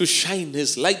to shine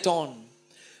His light on.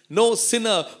 No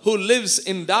sinner who lives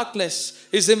in darkness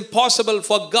is impossible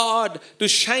for God to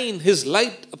shine His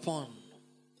light upon.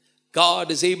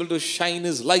 God is able to shine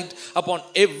His light upon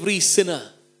every sinner.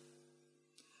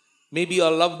 Maybe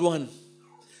your loved one,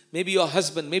 maybe your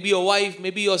husband, maybe your wife,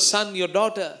 maybe your son, your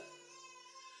daughter,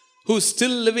 who's still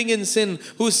living in sin,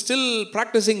 who's still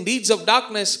practicing deeds of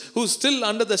darkness, who's still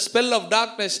under the spell of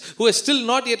darkness, who has still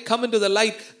not yet come into the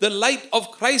light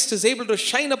of Christ is able to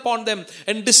shine upon them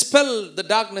and dispel the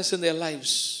darkness in their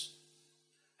lives.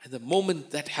 And the moment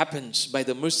that happens, by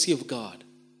the mercy of God,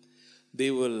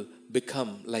 they will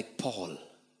become like Paul.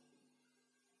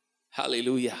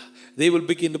 Hallelujah. They will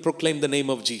begin to proclaim the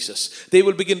name of Jesus. They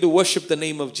will begin to worship the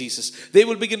name of Jesus. They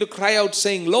will begin to cry out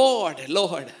saying, Lord,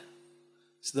 Lord.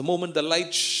 So the moment the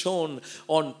light shone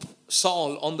on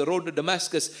Saul on the road to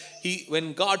Damascus,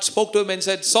 when God spoke to him and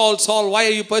said, Saul, Saul, why are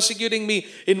you persecuting me?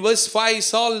 In verse 5,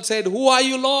 Saul said, who are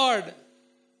you, Lord?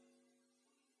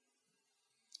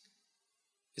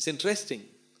 It's interesting.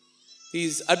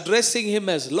 He's addressing him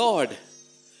as Lord,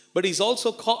 but he's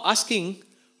also asking,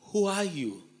 who are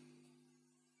you?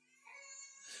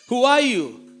 Who are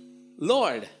you,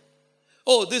 Lord?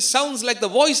 Oh, this sounds like the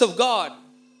voice of God.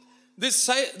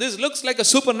 This looks like a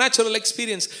supernatural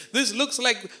experience. This looks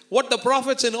like what the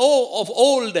prophets of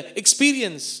old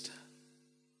experienced.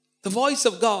 The voice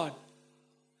of God.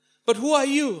 But who are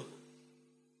you?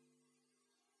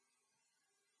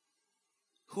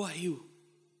 Who are you?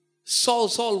 Saul,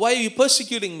 Saul, why are you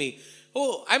persecuting me?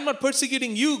 Oh, I'm not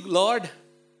persecuting you, Lord.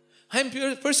 I'm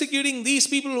persecuting these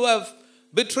people who have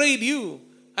betrayed you.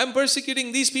 I'm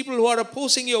persecuting these people who are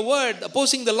opposing your word,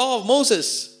 opposing the law of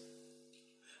Moses.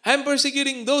 I'm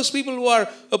persecuting those people who are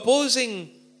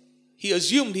opposing. He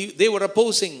assumed they were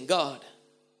opposing God.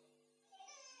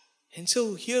 And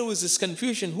so here was this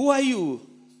confusion. Who are you,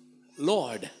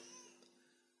 Lord?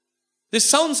 This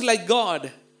sounds like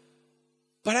God,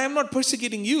 but I am not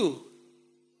persecuting you.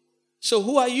 So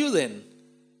who are you then?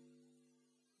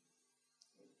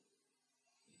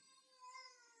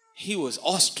 He was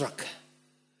awestruck.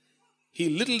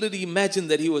 Little did he imagine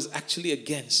that he was actually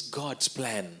against God's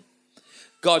plan.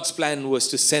 God's plan was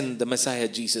to send the Messiah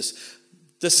Jesus.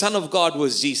 The Son of God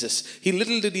was Jesus.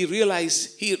 Little did he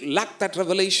realize, he lacked that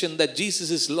revelation that Jesus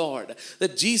is Lord,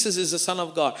 that Jesus is the Son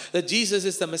of God, that Jesus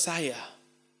is the Messiah,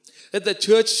 that the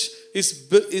church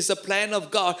is a plan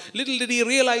of God. Little did he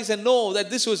realize and know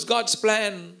that this was God's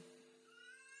plan.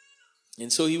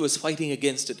 And so he was fighting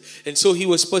against it. And so he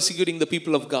was persecuting the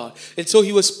people of God. And so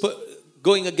he was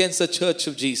going against the church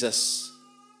of Jesus.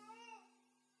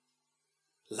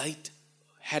 Light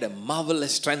had a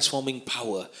marvelous transforming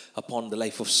power upon the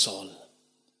life of Saul.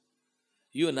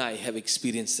 You and I have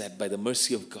experienced that by the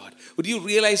mercy of God. Would you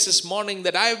realize this morning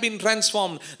that I have been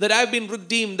transformed, that I have been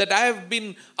redeemed, that I have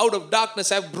been out of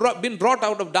darkness, I have been brought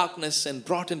out of darkness and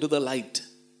brought into the light.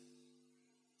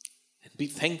 And be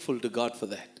thankful to God for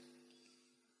that.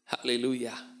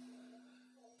 Hallelujah.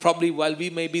 Probably while we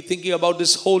may be thinking about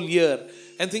this whole year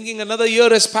and thinking another year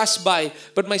has passed by,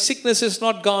 but my sickness is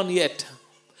not gone yet.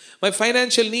 My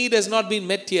financial need has not been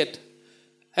met yet.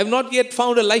 I have not yet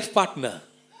found a life partner.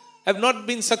 I have not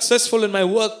been successful in my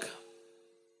work.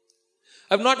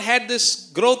 I have not had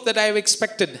this growth that I have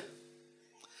expected.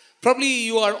 Probably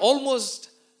you are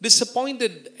almost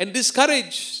disappointed and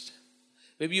discouraged.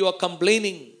 Maybe you are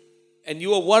complaining and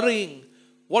you are worrying.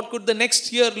 What could the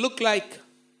next year look like?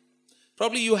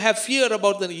 Probably you have fear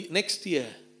about the next year.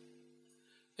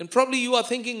 And probably you are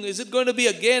thinking, is it going to be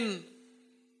again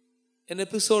an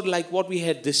episode like what we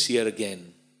had this year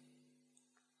again?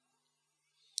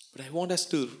 But I want us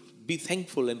to be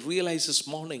thankful and realize this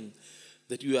morning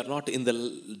that you are not in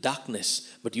the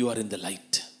darkness, but you are in the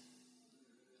light.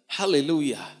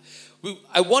 Hallelujah.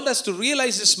 I want us to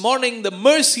realize this morning the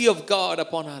mercy of God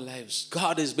upon our lives.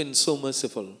 God has been so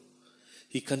merciful.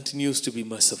 He continues to be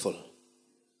merciful.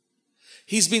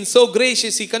 He's been so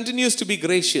gracious. He continues to be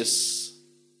gracious.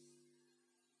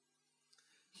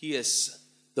 He is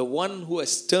the one who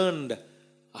has turned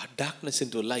our darkness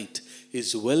into light,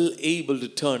 is well able to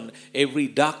turn every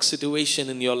dark situation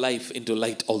in your life into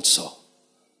light also.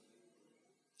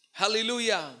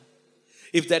 Hallelujah.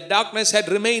 If that darkness had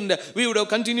remained, we would have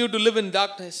continued to live in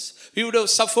darkness. We would have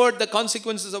suffered the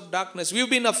consequences of darkness. We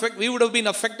would have been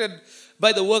affected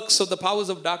by the works of the powers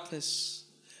of darkness.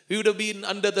 We would have been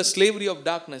under the slavery of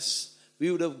darkness.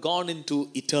 We would have gone into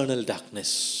eternal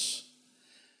darkness.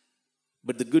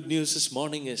 But the good news this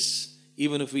morning is,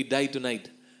 even if we die tonight,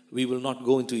 we will not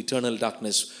go into eternal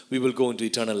darkness. We will go into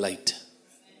eternal light.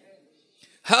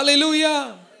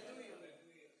 Hallelujah.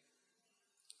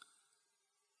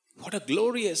 What a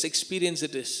glorious experience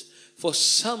it is for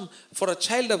a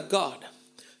child of God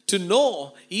to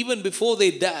know even before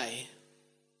they die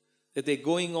that they're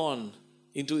going on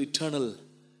into eternal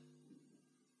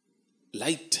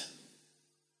light.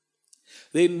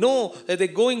 They know that they're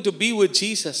going to be with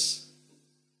Jesus.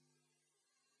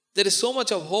 There is so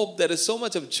much of hope, there is so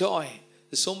much of joy,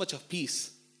 there's so much of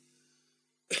peace.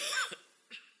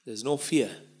 There's no fear.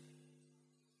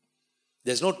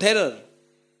 There's no terror.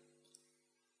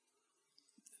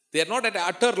 They are not at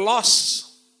utter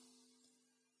loss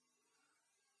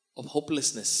of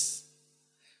hopelessness.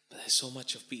 But there's so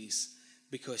much of peace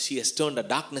because He has turned the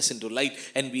darkness into light,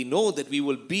 and we know that we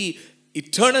will be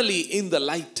eternally in the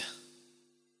light.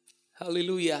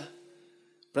 Hallelujah.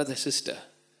 Brother, sister,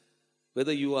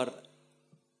 whether you are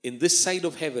in this side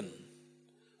of heaven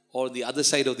or the other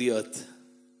side of the earth,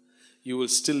 you will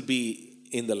still be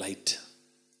in the light.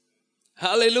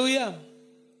 Hallelujah.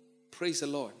 Praise the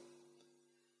Lord.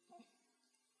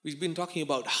 We've been talking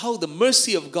about how the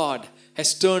mercy of God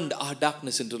has turned our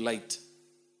darkness into light.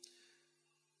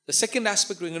 The second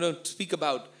aspect we're going to speak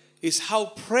about is how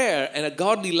prayer and a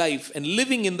godly life and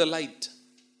living in the light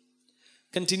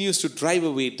continues to drive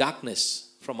away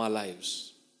darkness from our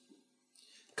lives.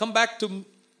 Come back to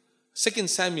 2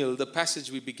 Samuel, the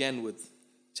passage we began with,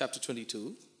 chapter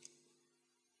 22.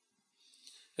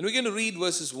 And we're going to read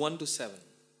verses 1 to 7.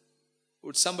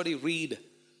 Would somebody read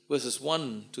verses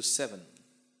 1 to 7?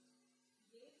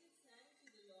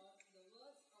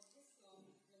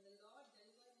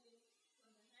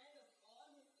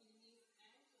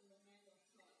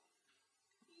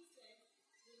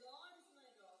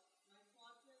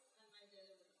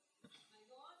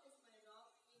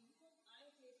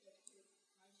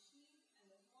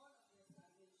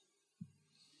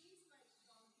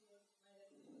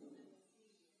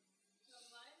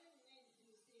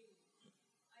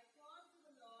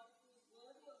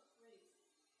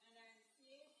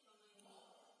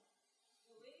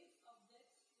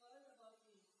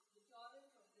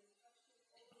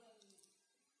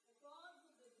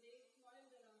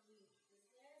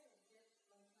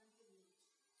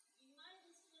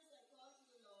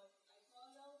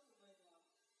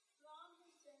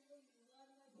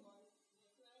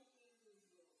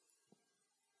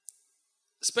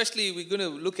 Especially we're going to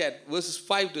look at verses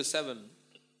 5 to 7.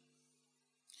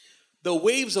 The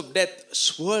waves of death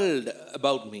swirled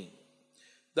about me.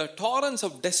 The torrents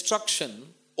of destruction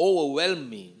overwhelmed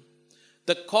me.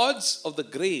 The cords of the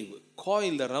grave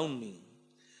coiled around me.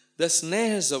 The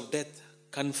snares of death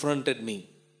confronted me.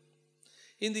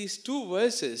 In these two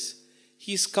verses,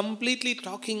 he's completely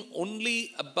talking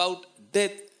only about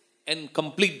death and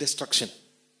complete destruction.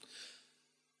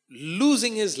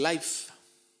 Losing his life.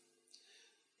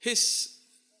 His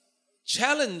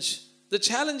challenge, the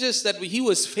challenges that he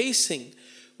was facing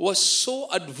was so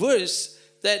adverse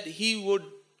that he would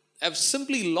have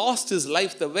simply lost his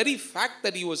life. The very fact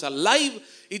that he was alive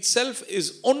itself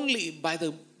is only by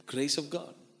the grace of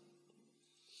God.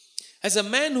 As a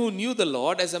man who knew the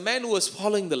Lord, as a man who was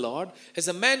following the Lord, as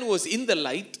a man who was in the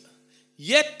light,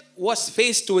 yet was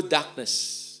faced with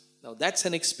darkness. Now that's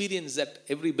an experience that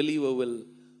every believer will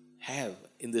have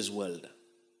in this world.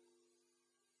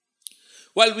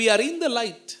 While we are in the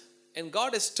light, and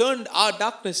God has turned our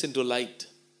darkness into light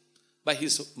by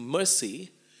His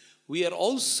mercy, we are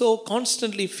also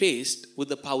constantly faced with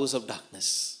the powers of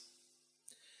darkness.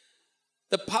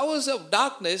 The powers of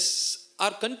darkness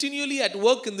are continually at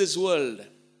work in this world.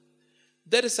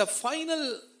 There is a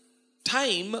final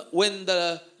time when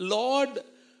the Lord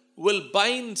will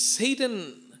bind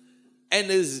Satan and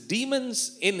his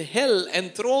demons in hell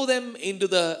and throw them into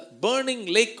the burning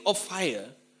lake of fire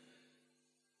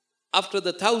after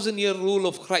the 1,000-year rule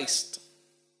of Christ.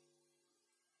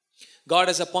 God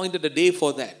has appointed a day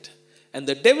for that. And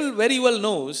the devil very well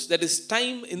knows that his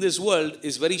time in this world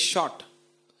is very short.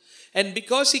 And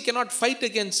because he cannot fight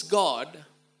against God,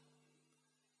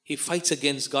 he fights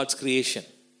against God's creation.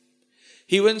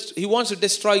 He wants to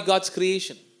destroy God's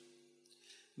creation.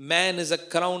 Man is a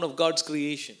crown of God's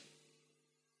creation.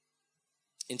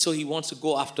 And so he wants to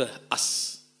go after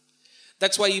us.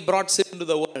 That's why he brought sin into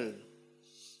the world.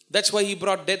 That's why he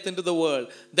brought death into the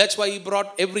world. That's why he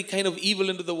brought every kind of evil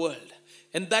into the world.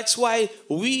 And that's why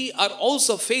we are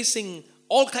also facing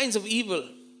all kinds of evil,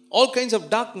 all kinds of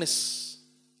darkness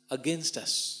against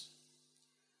us.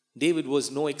 David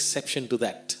was no exception to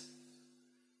that.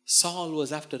 Saul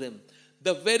was after him.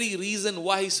 The very reason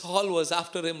why Saul was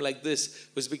after him like this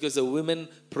was because the women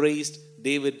praised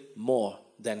David more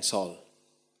than Saul.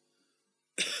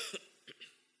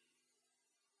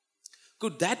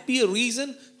 Could that be a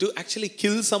reason to actually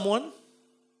kill someone?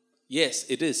 Yes,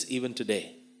 it is even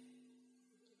today.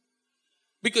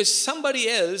 Because somebody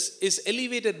else is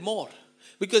elevated more.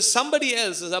 Because somebody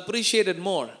else is appreciated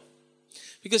more.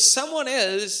 Because someone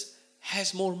else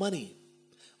has more money.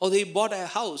 Or they bought a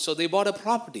house, or they bought a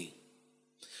property.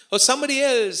 Or somebody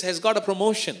else has got a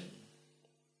promotion.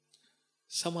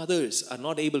 Some others are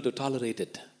not able to tolerate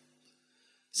it.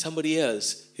 Somebody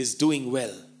else is doing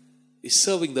well, is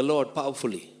serving the Lord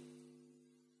powerfully.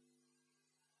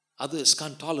 Others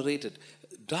can't tolerate it.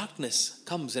 Darkness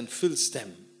comes and fills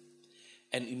them.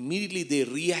 And immediately they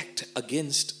react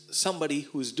against somebody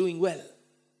who is doing well.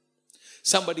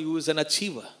 Somebody who is an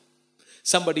achiever.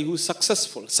 Somebody who is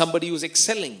successful. Somebody who is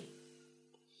excelling.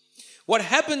 What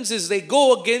happens is they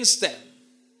go against them.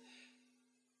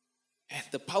 And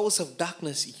the powers of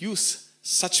darkness use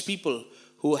such people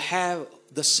who have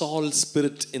the Saul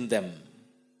spirit in them.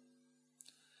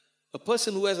 A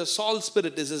person who has a Saul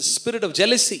spirit is a spirit of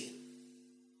jealousy.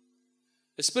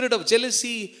 A spirit of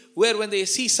jealousy where when they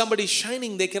see somebody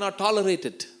shining, they cannot tolerate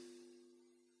it.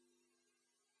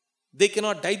 They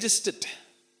cannot digest it.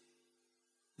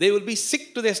 They will be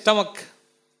sick to their stomach.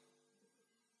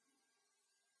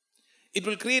 It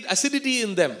will create acidity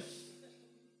in them.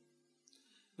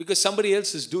 Because somebody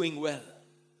else is doing well.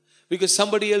 Because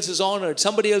somebody else is honored.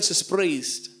 Somebody else is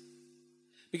praised.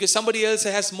 Because somebody else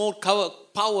has more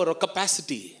power or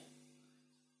capacity.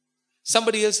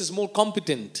 Somebody else is more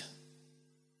competent.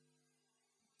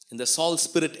 And the Saul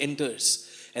spirit enters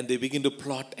and they begin to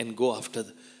plot and go after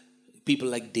people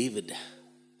like David,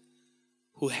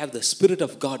 who have the Spirit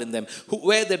of God in them,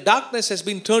 where the darkness has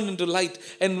been turned into light.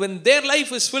 And when their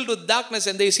life is filled with darkness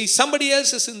and they see somebody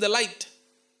else is in the light,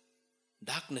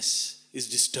 darkness is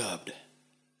disturbed.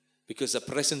 Because the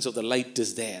presence of the light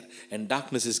is there and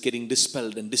darkness is getting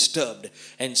dispelled and disturbed.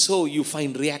 And so you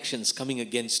find reactions coming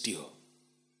against you.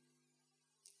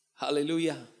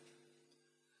 Hallelujah.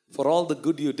 For all the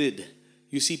good you did,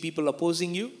 you see people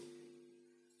opposing you.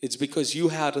 It's because you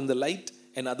are in the light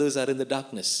and others are in the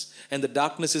darkness. And the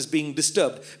darkness is being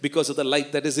disturbed because of the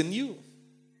light that is in you.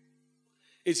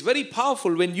 It's very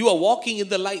powerful when you are walking in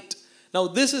the light. Now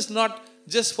this is not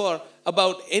just for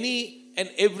about any and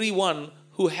everyone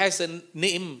who has a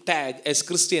name tag as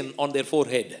Christian on their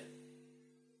forehead.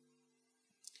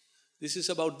 This is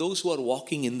about those who are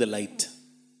walking in the light.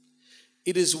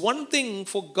 It is one thing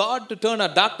for God to turn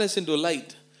our darkness into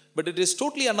light, but it is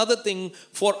totally another thing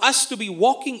for us to be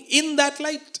walking in that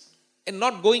light and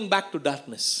not going back to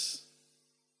darkness.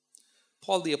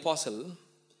 Paul the Apostle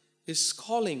is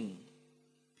calling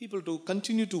people to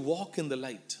continue to walk in the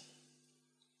light.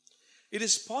 It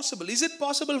is possible. Is it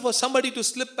possible for somebody to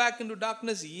slip back into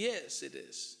darkness? Yes, it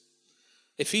is.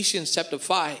 Ephesians chapter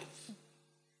 5,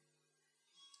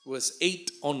 verse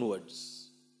 8 onwards.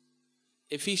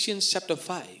 Ephesians chapter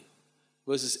 5,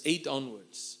 verses 8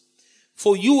 onwards.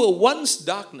 For you were once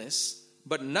darkness,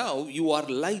 but now you are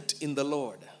light in the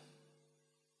Lord.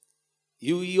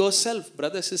 You yourself,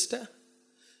 brother, sister,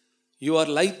 you are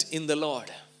light in the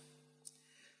Lord.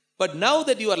 But now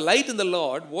that you are light in the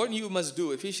Lord, what you must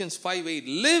do, Ephesians 5:8,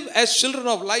 live as children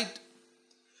of light.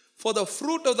 For the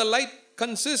fruit of the light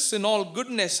consists in all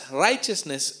goodness,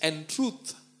 righteousness, and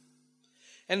truth.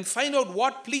 And find out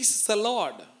what pleases the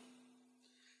Lord.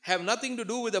 Have nothing to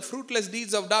do with the fruitless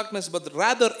deeds of darkness, but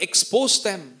rather expose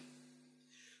them.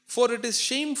 For it is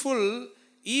shameful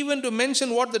even to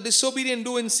mention what the disobedient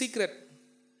do in secret.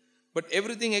 But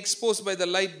everything exposed by the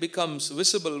light becomes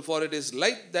visible, for it is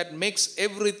light that makes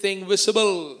everything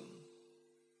visible.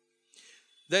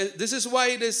 This is why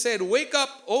it is said, wake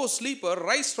up, O sleeper,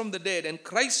 rise from the dead, and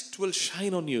Christ will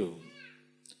shine on you.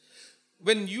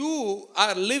 When you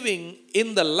are living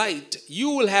in the light,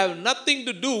 you will have nothing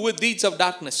to do with deeds of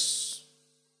darkness.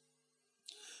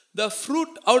 The fruit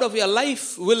out of your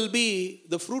life will be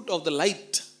the fruit of the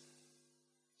light.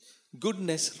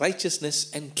 Goodness,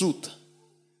 righteousness, and truth.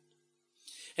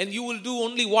 And you will do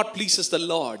only what pleases the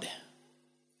Lord.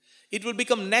 It will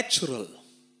become natural,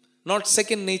 not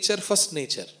second nature, first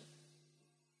nature.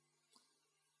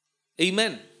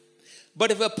 Amen.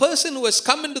 But if a person who has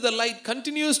come into the light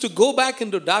continues to go back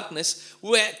into darkness,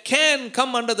 can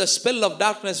come under the spell of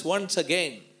darkness once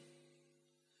again.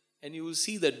 And you will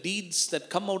see the deeds that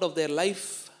come out of their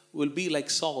life will be like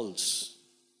Saul's.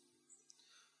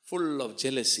 Full of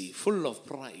jealousy, full of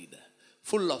pride,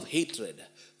 full of hatred,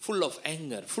 full of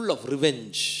anger, full of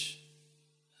revenge,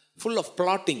 full of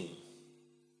plotting,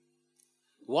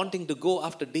 wanting to go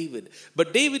after David.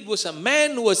 But David was a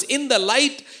man who was in the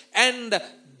light, and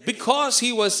because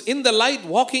he was in the light,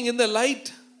 walking in the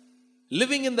light,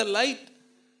 living in the light,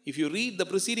 if you read the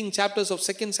preceding chapters of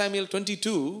 2 Samuel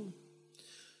 22,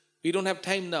 we don't have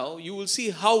time now, you will see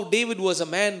how David was a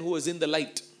man who was in the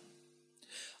light.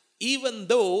 Even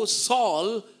though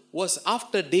Saul was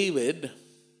after David,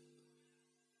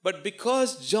 but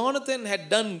because Jonathan had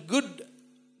done good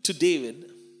to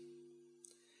David,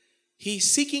 he's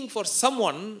seeking for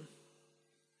someone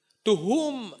to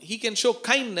whom he can show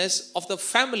kindness of the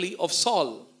family of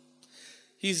Saul.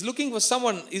 He's looking for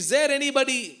someone. Is there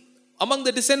anybody among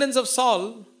the descendants of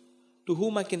Saul to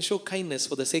whom I can show kindness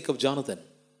for the sake of Jonathan?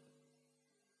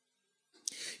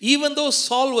 Even though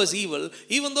Saul was evil,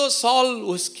 even though Saul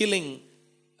was killing,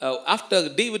 after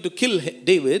David to kill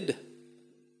David,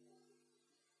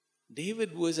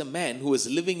 David was a man who was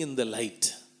living in the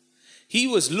light. He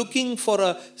was looking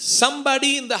for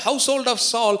somebody in the household of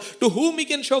Saul to whom he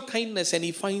can show kindness. And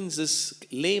he finds this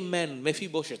lame man,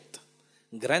 Mephibosheth,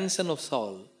 grandson of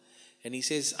Saul. And he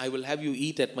says, I will have you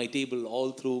eat at my table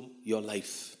all through your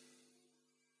life.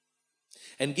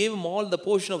 And gave him all the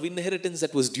portion of inheritance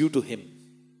that was due to him.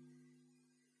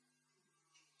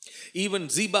 Even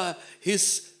Ziba,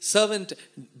 his servant,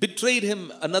 betrayed him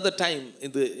another time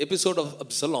in the episode of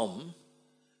Absalom.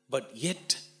 But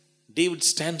yet, David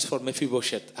stands for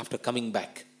Mephibosheth after coming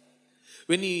back.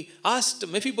 When he asked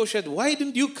Mephibosheth, why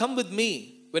didn't you come with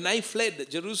me when I fled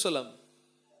Jerusalem?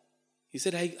 He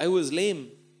said, I was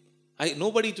lame.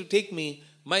 Nobody to take me.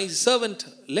 My servant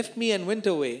left me and went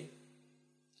away.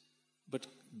 But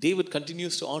David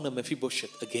continues to honor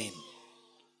Mephibosheth again.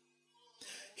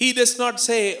 He does not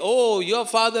say, oh, your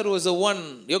father was the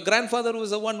one, your grandfather was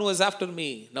the one who was after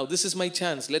me. Now this is my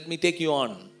chance. Let me take you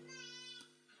on.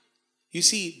 You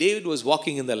see, David was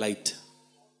walking in the light.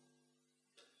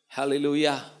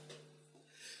 Hallelujah.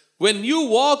 When you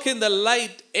walk in the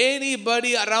light,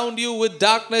 anybody around you with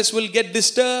darkness will get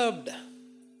disturbed.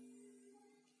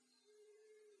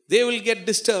 They will get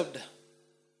disturbed.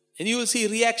 And you will see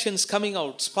reactions coming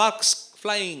out, sparks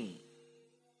flying.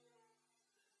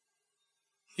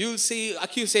 You will see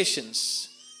accusations.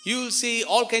 You will see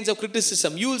all kinds of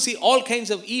criticism. You will see all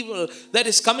kinds of evil that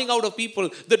is coming out of people.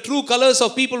 The true colors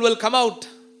of people will come out.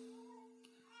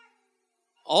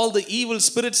 All the evil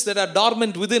spirits that are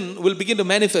dormant within will begin to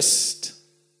manifest.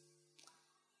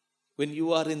 When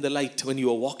you are in the light, when you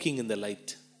are walking in the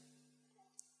light.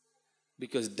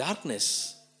 Because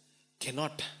darkness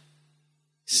cannot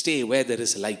stay where there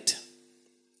is light.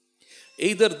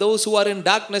 Either those who are in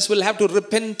darkness will have to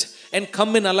repent and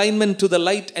come in alignment to the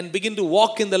light and begin to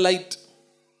walk in the light,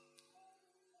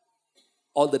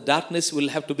 or the darkness will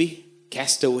have to be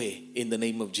cast away in the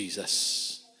name of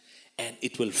Jesus, and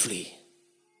it will flee.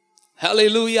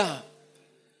 Hallelujah.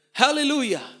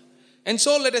 Hallelujah. And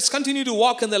so let us continue to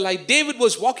walk in the light. David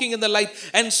was walking in the light.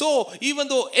 And so even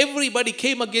though everybody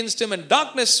came against him and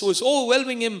darkness was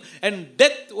overwhelming him and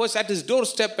death was at his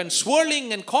doorstep and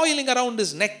swirling and coiling around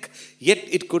his neck, yet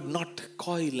it could not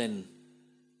coil and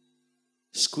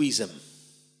squeeze him.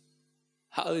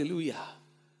 Hallelujah.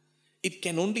 It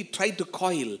can only try to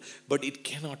coil, but it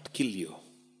cannot kill you.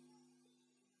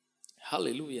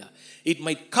 Hallelujah. It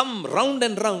might come round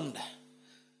and round.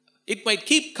 It might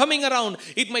keep coming around.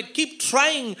 It might keep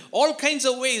trying all kinds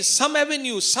of ways, some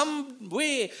avenue, some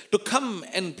way to come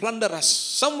and plunder us,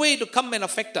 some way to come and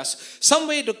affect us, some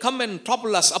way to come and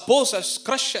topple us, oppose us,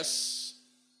 crush us.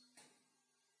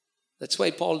 That's why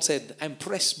Paul said, I'm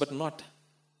pressed but not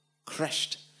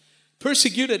crushed,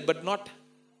 persecuted but not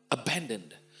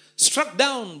abandoned, struck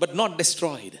down but not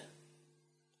destroyed.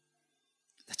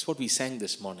 That's what we sang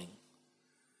this morning.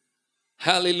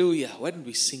 Hallelujah. Why didn't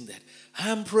we sing that?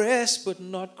 I'm pressed but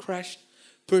not crushed,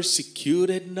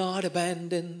 persecuted, not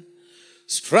abandoned,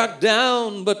 struck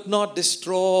down but not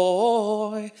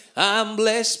destroyed. I'm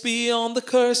blessed beyond the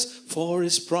curse, for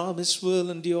his promise will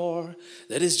endure,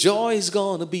 that his joy is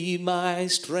gonna be my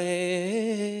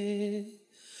strength.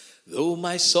 Though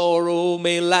my sorrow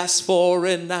may last for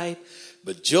a night,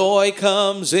 but joy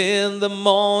comes in the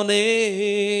morning.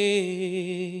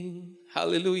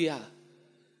 Hallelujah.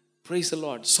 Praise the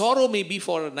Lord. Sorrow may be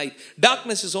for a night.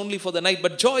 Darkness is only for the night,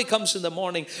 but joy comes in the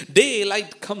morning.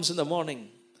 Daylight comes in the morning.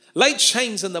 Light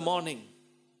shines in the morning.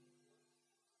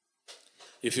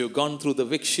 If you've gone through the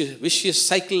vicious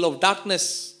cycle of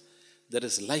darkness, there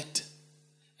is light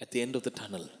at the end of the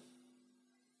tunnel.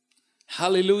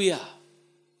 Hallelujah.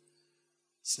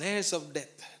 Snares of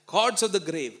death, cords of the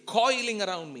grave, coiling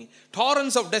around me,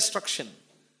 torrents of destruction,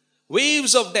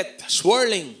 waves of death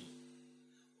swirling,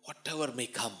 whatever may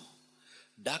come.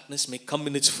 Darkness may come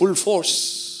in its full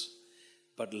force,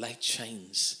 but light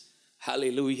shines.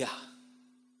 Hallelujah.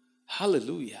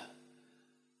 Hallelujah.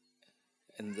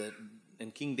 And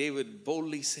King David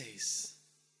boldly says,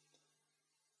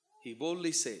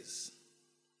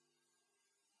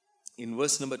 in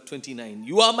verse number 29,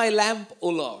 you are my lamp, O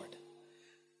Lord.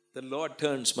 The Lord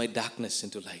turns my darkness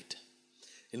into light.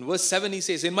 In verse 7 he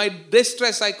says, in my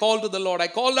distress I called to the Lord. I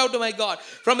called out to my God.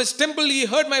 From his temple he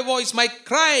heard my voice. My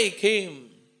cry came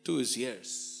to his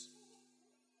ears.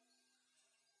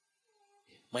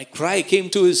 My cry came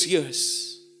to his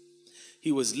ears.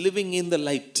 He was living in the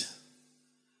light.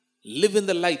 Live in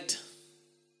the light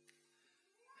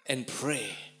and pray.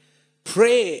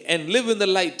 Pray and live in the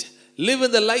light. Live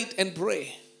in the light and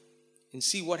pray. And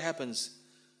see what happens.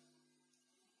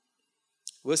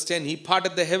 Verse 10, he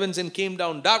parted the heavens and came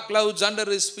down, dark clouds under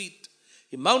his feet.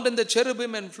 He mounted the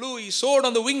cherubim and flew. He soared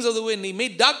on the wings of the wind. He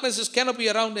made darkness his canopy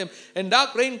around him and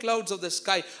dark rain clouds of the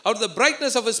sky. Out of the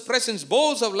brightness of his presence,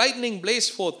 bolts of lightning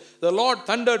blazed forth. The Lord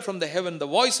thundered from the heaven. The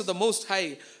voice of the Most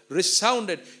High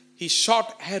resounded. He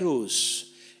shot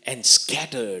arrows and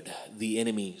scattered the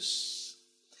enemies.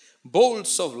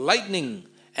 Bolts of lightning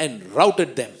and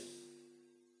routed them.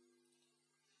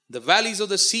 The valleys of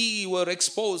the sea were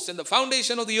exposed, and the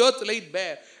foundation of the earth laid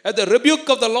bare, at the rebuke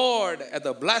of the Lord, at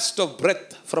the blast of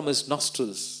breath from his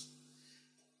nostrils.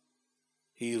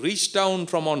 He reached down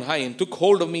from on high and took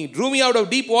hold of me, drew me out of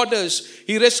deep waters.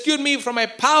 He rescued me from my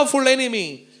powerful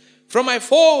enemy, from my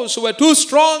foes who were too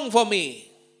strong for me.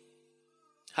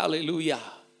 Hallelujah.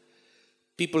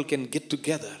 People can get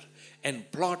together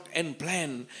and plot and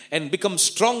plan and become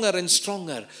stronger and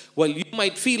stronger, while you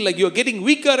might feel like you're getting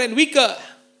weaker and weaker.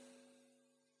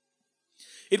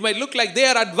 It might look like they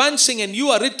are advancing and you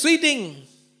are retreating.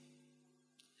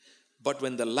 But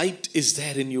when the light is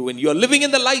there in you, when you are living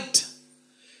in the light,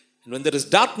 and when there is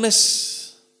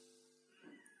darkness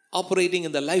operating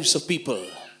in the lives of people,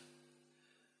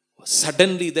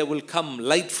 suddenly there will come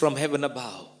light from heaven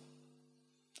above.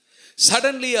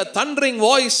 Suddenly a thundering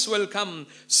voice will come.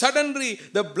 Suddenly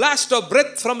the blast of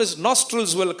breath from his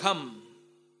nostrils will come.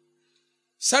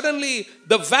 Suddenly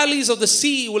the valleys of the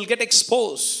sea will get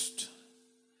exposed.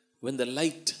 When the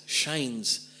light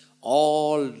shines,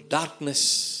 all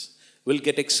darkness will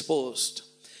get exposed.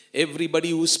 Everybody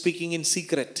who is speaking in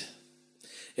secret,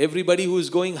 everybody who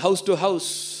is going house to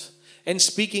house and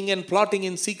speaking and plotting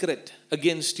in secret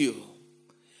against you,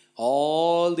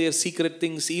 all their secret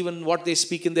things, even what they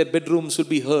speak in their bedrooms will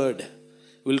be heard,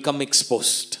 will come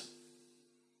exposed.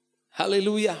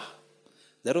 Hallelujah.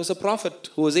 There was a prophet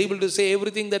who was able to say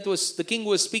everything that was the king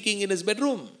was speaking in his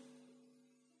bedroom.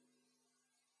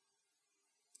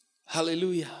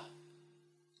 Hallelujah.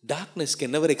 Darkness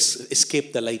can never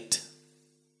escape the light.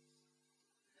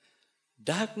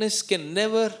 Darkness can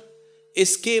never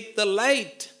escape the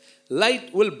light.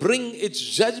 Light will bring its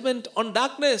judgment on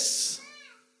darkness.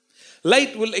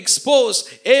 Light will expose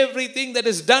everything that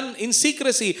is done in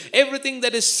secrecy, everything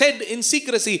that is said in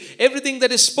secrecy, everything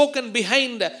that is spoken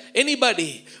behind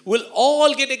anybody will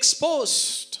all get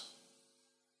exposed.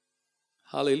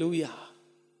 Hallelujah.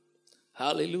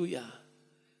 Hallelujah.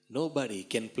 Nobody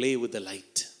can play with the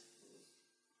light.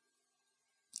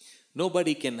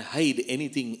 Nobody can hide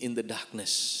anything in the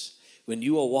darkness. When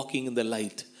you are walking in the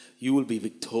light, you will be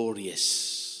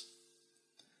victorious.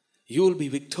 You will be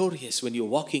victorious when you're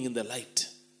walking in the light.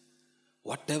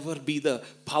 Whatever be the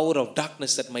power of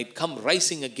darkness that might come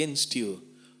rising against you,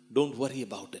 don't worry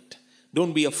about it.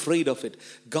 Don't be afraid of it.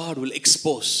 God will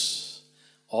expose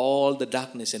all the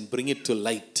darkness and bring it to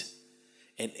light.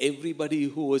 And everybody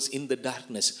who was in the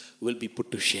darkness will be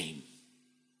put to shame.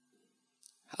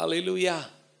 Hallelujah.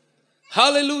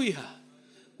 Hallelujah.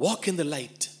 Walk in the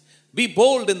light. Be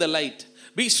bold in the light.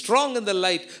 Be strong in the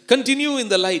light. Continue in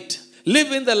the light.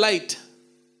 Live in the light.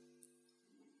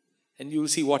 And you will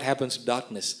see what happens to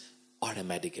darkness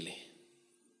automatically.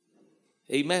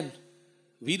 Amen.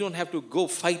 We don't have to go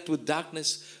fight with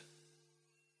darkness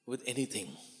with anything.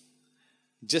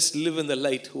 Just live in the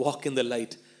light. Walk in the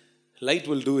light. Light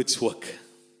will do its work.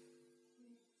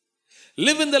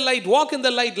 Live in the light. Walk in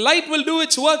the light. Light will do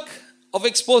its work of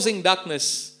exposing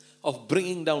darkness, of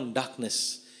bringing down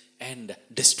darkness and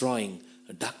destroying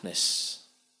darkness.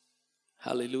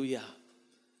 Hallelujah.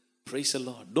 Praise the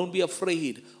Lord. Don't be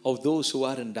afraid of those who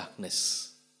are in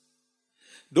darkness.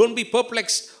 Don't be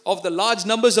perplexed of the large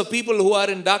numbers of people who are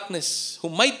in darkness, who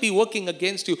might be working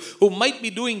against you, who might be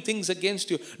doing things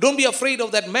against you. Don't be afraid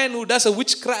of that man who does a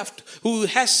witchcraft, who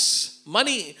has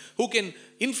money, who can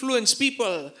influence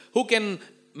people, who can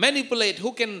manipulate,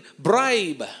 who can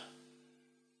bribe.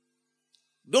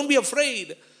 Don't be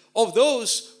afraid of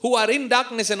those who are in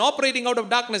darkness and operating out of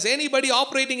darkness. Anybody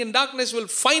operating in darkness will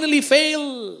finally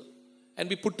fail and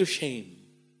be put to shame.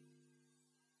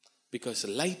 Because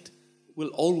light will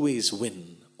always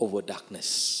win over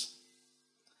darkness.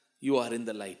 You are in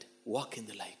the light. Walk in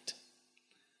the light.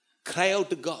 Cry out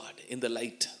to God in the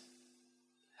light.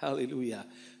 Hallelujah.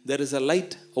 There is a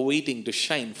light awaiting to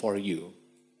shine for you.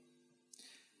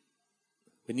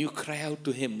 When you cry out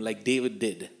to Him like David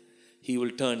did, He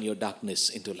will turn your darkness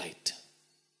into light.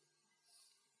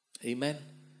 Amen.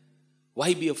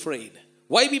 Why be afraid?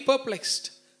 Why be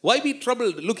perplexed? Why be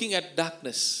troubled looking at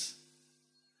darkness?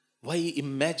 Why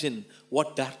imagine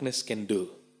what darkness can do?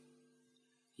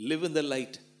 Live in the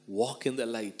light. Walk in the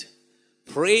light.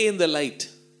 Pray in the light.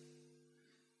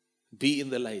 Be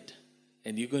in the light.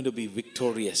 And you're going to be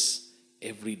victorious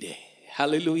every day.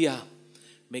 Hallelujah.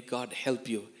 May God help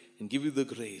you and give you the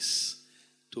grace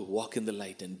to walk in the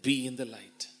light and be in the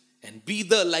light and be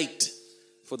the light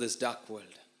for this dark world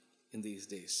in these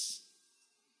days.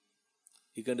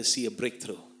 You're going to see a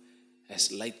breakthrough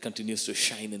as light continues to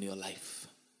shine in your life.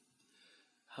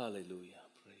 Hallelujah.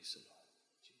 Praise the Lord.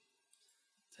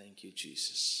 Thank you,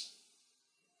 Jesus.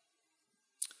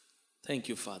 Thank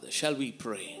you, Father. Shall we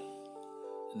pray?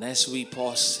 And as we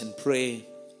pause and pray,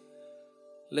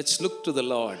 let's look to the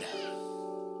Lord.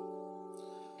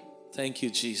 Thank you,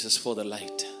 Jesus, for the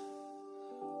light.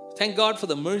 Thank God for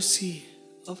the mercy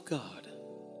of God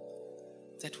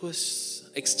that was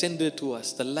extended to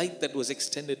us, the light that was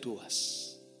extended to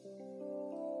us.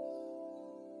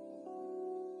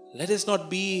 Let us not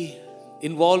be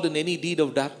involved in any deed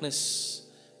of darkness,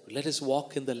 but let us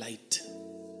walk in the light.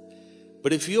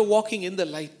 But if you're walking in the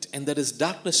light and there is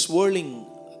darkness swirling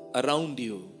around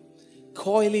you,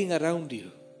 coiling around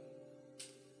you,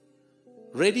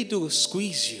 ready to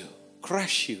squeeze you,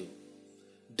 crush you,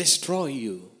 destroy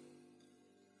you,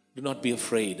 do not be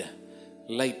afraid.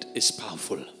 Light is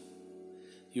powerful.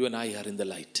 You and I are in the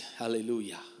light.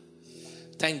 Hallelujah.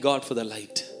 Thank God for the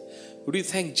light. Would you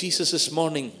thank Jesus this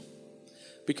morning?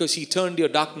 Because He turned your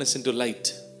darkness into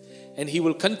light. And He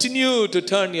will continue to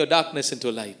turn your darkness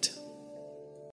into light.